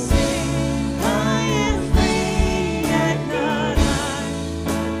can sing, I am free, yet not I,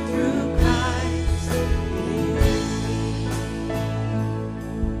 but through Christ in me.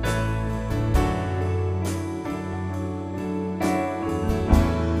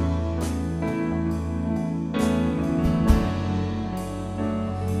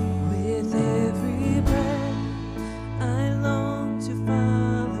 With every breath, I long to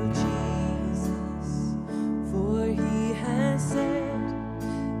follow Jesus, for he has said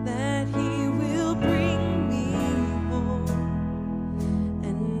that he will bring me home.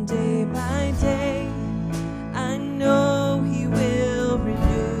 And day by day, I know he will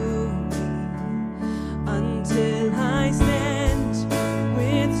renew me until I stand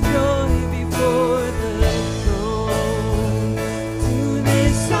with joy before the throne. To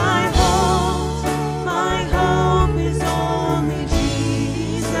this I hold, my hope is only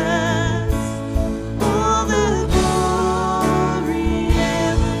Jesus. All the glory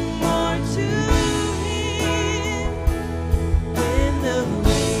evermore to him. When the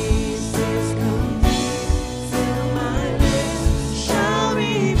ways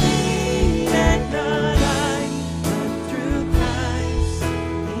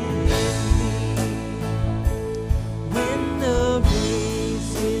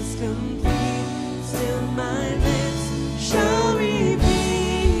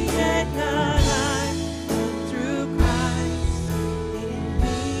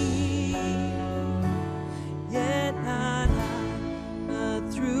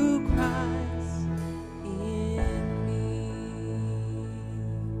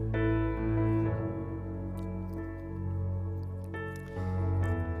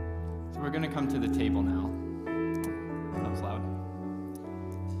come to the table now. That was loud.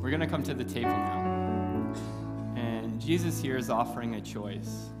 We're going to come to the table now. And Jesus here is offering a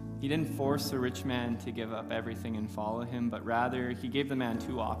choice. He didn't force the rich man to give up everything and follow him, but rather he gave the man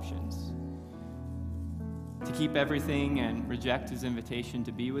two options: to keep everything and reject his invitation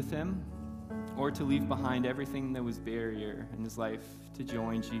to be with him, or to leave behind everything that was barrier in his life to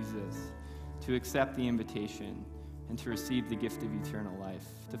join Jesus, to accept the invitation, and to receive the gift of eternal life,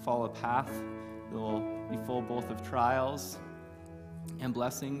 to follow a path that will be full both of trials and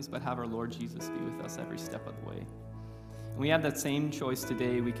blessings, but have our Lord Jesus be with us every step of the way. And we have that same choice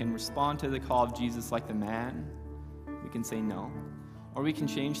today. We can respond to the call of Jesus like the man. We can say no. Or we can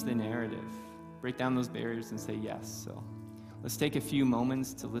change the narrative, break down those barriers and say yes. So let's take a few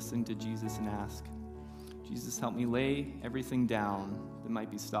moments to listen to Jesus and ask, Jesus, help me lay everything down that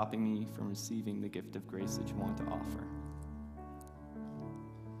might be stopping me from receiving the gift of grace that you want to offer.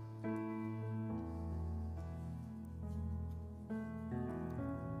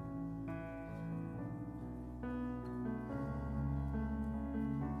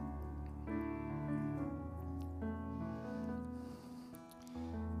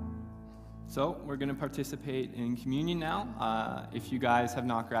 So we're going to participate in communion now. If you guys have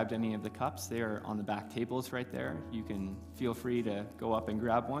not grabbed any of the cups, they are on the back tables right there. You can feel free to go up and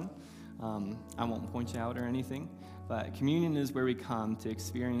grab one. I won't point you out or anything, but communion is where we come to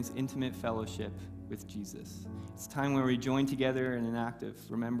experience intimate fellowship with Jesus. It's a time where we join together in an act of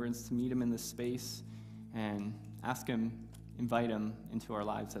remembrance to meet him in this space and ask him, invite him into our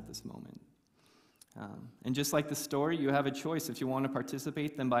lives at this moment. And just like the story, you have a choice. If you want to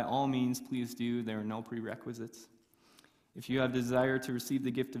participate, then by all means, please do. There are no prerequisites. If you have desire to receive the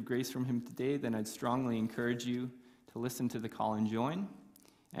gift of grace from him today, then I'd strongly encourage you to listen to the call and join.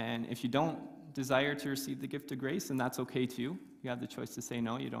 And if you don't desire to receive the gift of grace, then that's okay too. You have the choice to say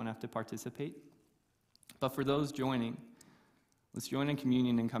no. You don't have to participate. But for those joining, let's join in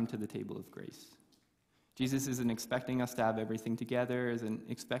communion and come to the table of grace. Jesus isn't expecting us to have everything together, isn't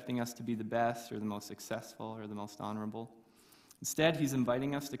expecting us to be the best or the most successful or the most honorable. Instead, he's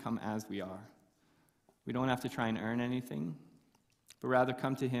inviting us to come as we are. We don't have to try and earn anything, but rather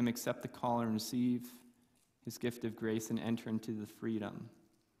come to him, accept the call, and receive his gift of grace and enter into the freedom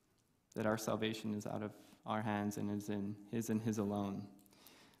that our salvation is out of our hands and is in his and his alone.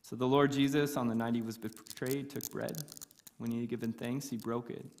 So the Lord Jesus, on the night he was betrayed, took bread. When he had given thanks, he broke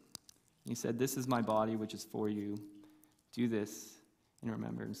it. He said, "This is my body, which is for you. Do this in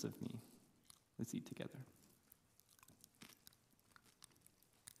remembrance of me." Let's eat together.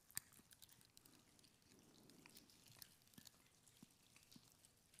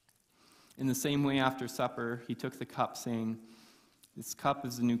 In the same way, after supper, he took the cup, saying, "This cup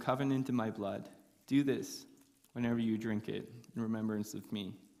is the new covenant in my blood. Do this whenever you drink it in remembrance of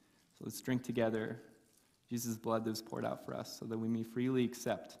me." So let's drink together Jesus' blood that was poured out for us so that we may freely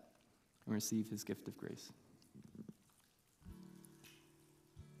accept and receive his gift of grace.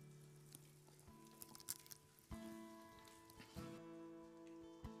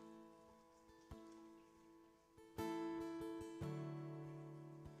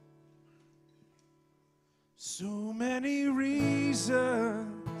 So many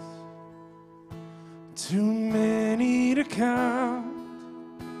reasons, too many to count,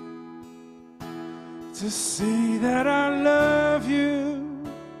 to say that I love you,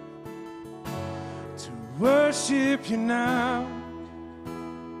 worship you now,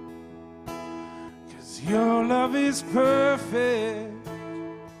 'cause your love is perfect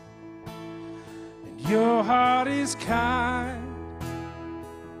and your heart is kind.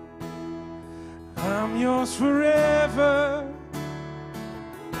 I'm yours forever,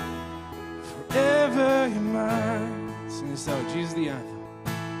 forever you're mine. Sing this out. Jesus the anthem.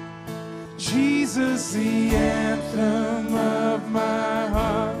 Jesus the anthem of my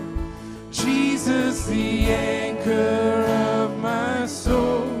heart, Jesus, the anchor of my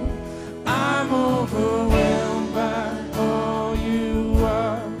soul. I'm overwhelmed by all you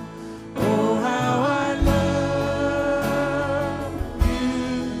are. Oh, how I love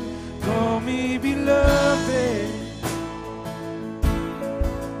you. Call me beloved,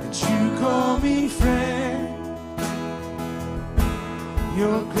 and you call me friend.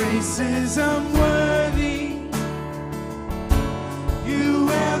 Your grace is unworthy. You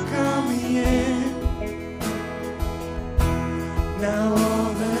welcome me in. Now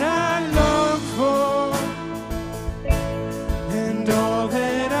all that I long for and all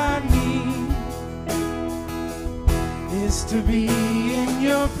that I need is to be in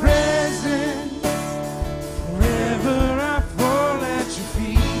your presence. Forever I fall at your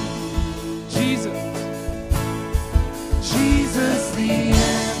feet. Jesus, Jesus, the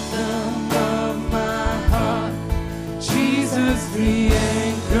anthem of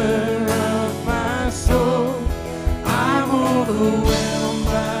overwhelmed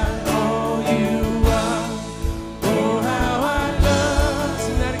by all you are. Oh, how I love,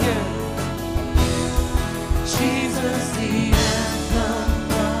 sing that again. Jesus, the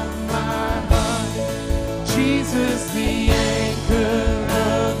anthem of my heart. Jesus, the anchor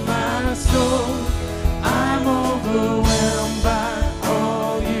of my soul. I'm overwhelmed by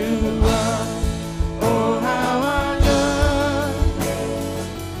all you are. Oh, how I love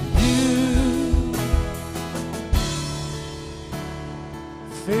you.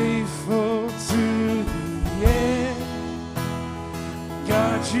 Faithful to the end.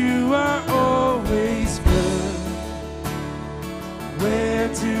 God, you are always good. Where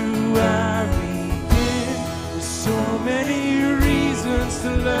do I begin? There's so many reasons to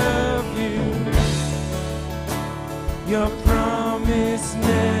love you. Your promise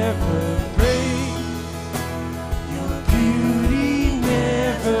never breaks. Your beauty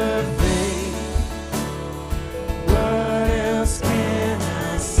never fades. What else can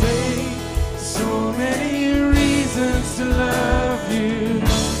I say? So many reasons to love you.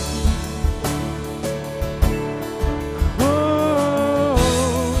 Oh,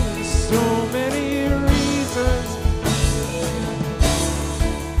 so many reasons.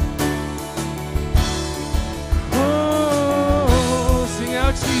 Oh, sing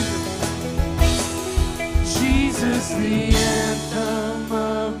out Jesus. Jesus, the anthem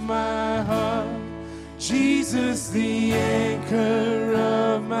of my heart. Jesus, the anchor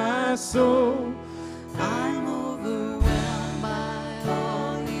of my soul. I'm overwhelmed by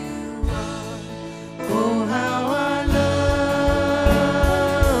all you are. Oh, how I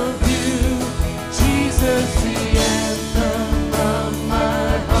love you. Jesus, the anthem of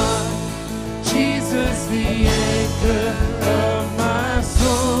my heart. Jesus, the anchor of my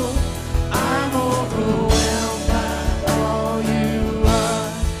soul. I'm overwhelmed by all you are.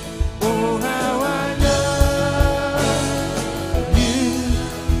 Oh, how I love you.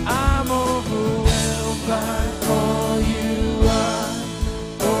 I'm overwhelmed by all you are.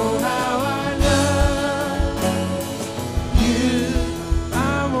 Oh, how I love you.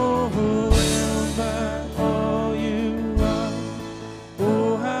 I'm overwhelmed by all you are.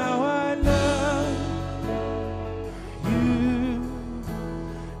 Oh, how I love you.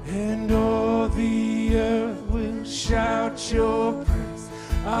 And all the earth will shout your praise.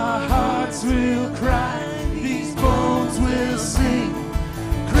 Our hearts will cry. These bones will sing.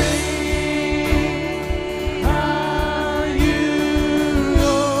 Great are you,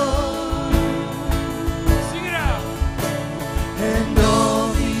 Lord. Sing it out. And all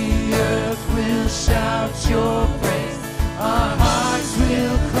the earth will shout your praise. Our hearts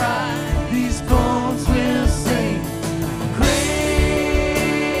will cry. These bones will sing. Great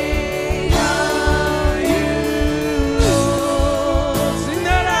are you, Lord. Sing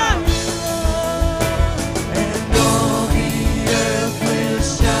that out. And all the earth will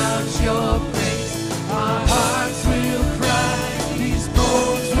shout your praise. Our hearts will cry. These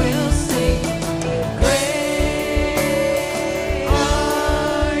bones will sing. Great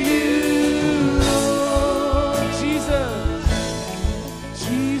are you, Lord. Jesus.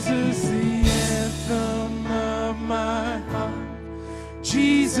 Jesus, the anthem of my heart.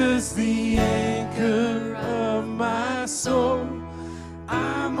 Jesus, the anchor of my soul.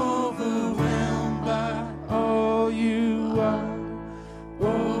 I'm overwhelmed by all you are.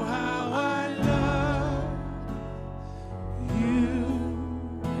 Oh, how I love you.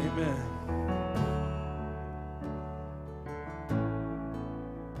 Amen.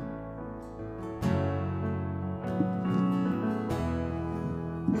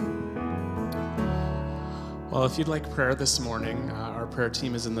 Well, if you'd like prayer this morning, our prayer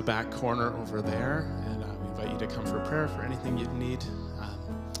team is in the back corner over there, and we invite you to come for prayer for anything you'd need.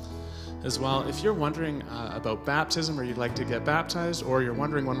 As well, if you're wondering about baptism, or you'd like to get baptized, or you're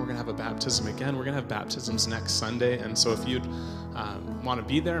wondering when we're going to have a baptism again, we're going to have baptisms next Sunday, and so if you'd want to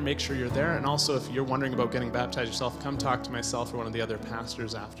be there, make sure you're there. And also, if you're wondering about getting baptized yourself, come talk to myself or one of the other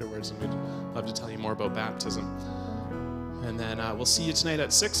pastors afterwards, and we'd love to tell you more about baptism. And then we'll see you tonight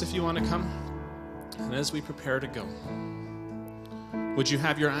at 6 if you want to come. And as we prepare to go, would you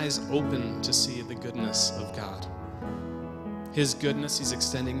have your eyes open to see the goodness of God? His goodness He's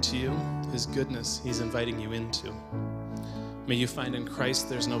extending to you. His goodness He's inviting you into. May you find in Christ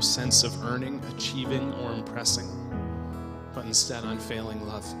there's no sense of earning, achieving, or impressing, but instead unfailing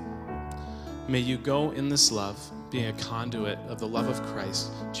love. May you go in this love, being a conduit of the love of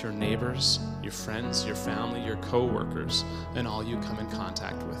Christ to your neighbors, your friends, your family, your co-workers, and all you come in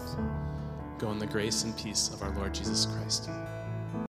contact with. Go in the grace and peace of our Lord Jesus Christ.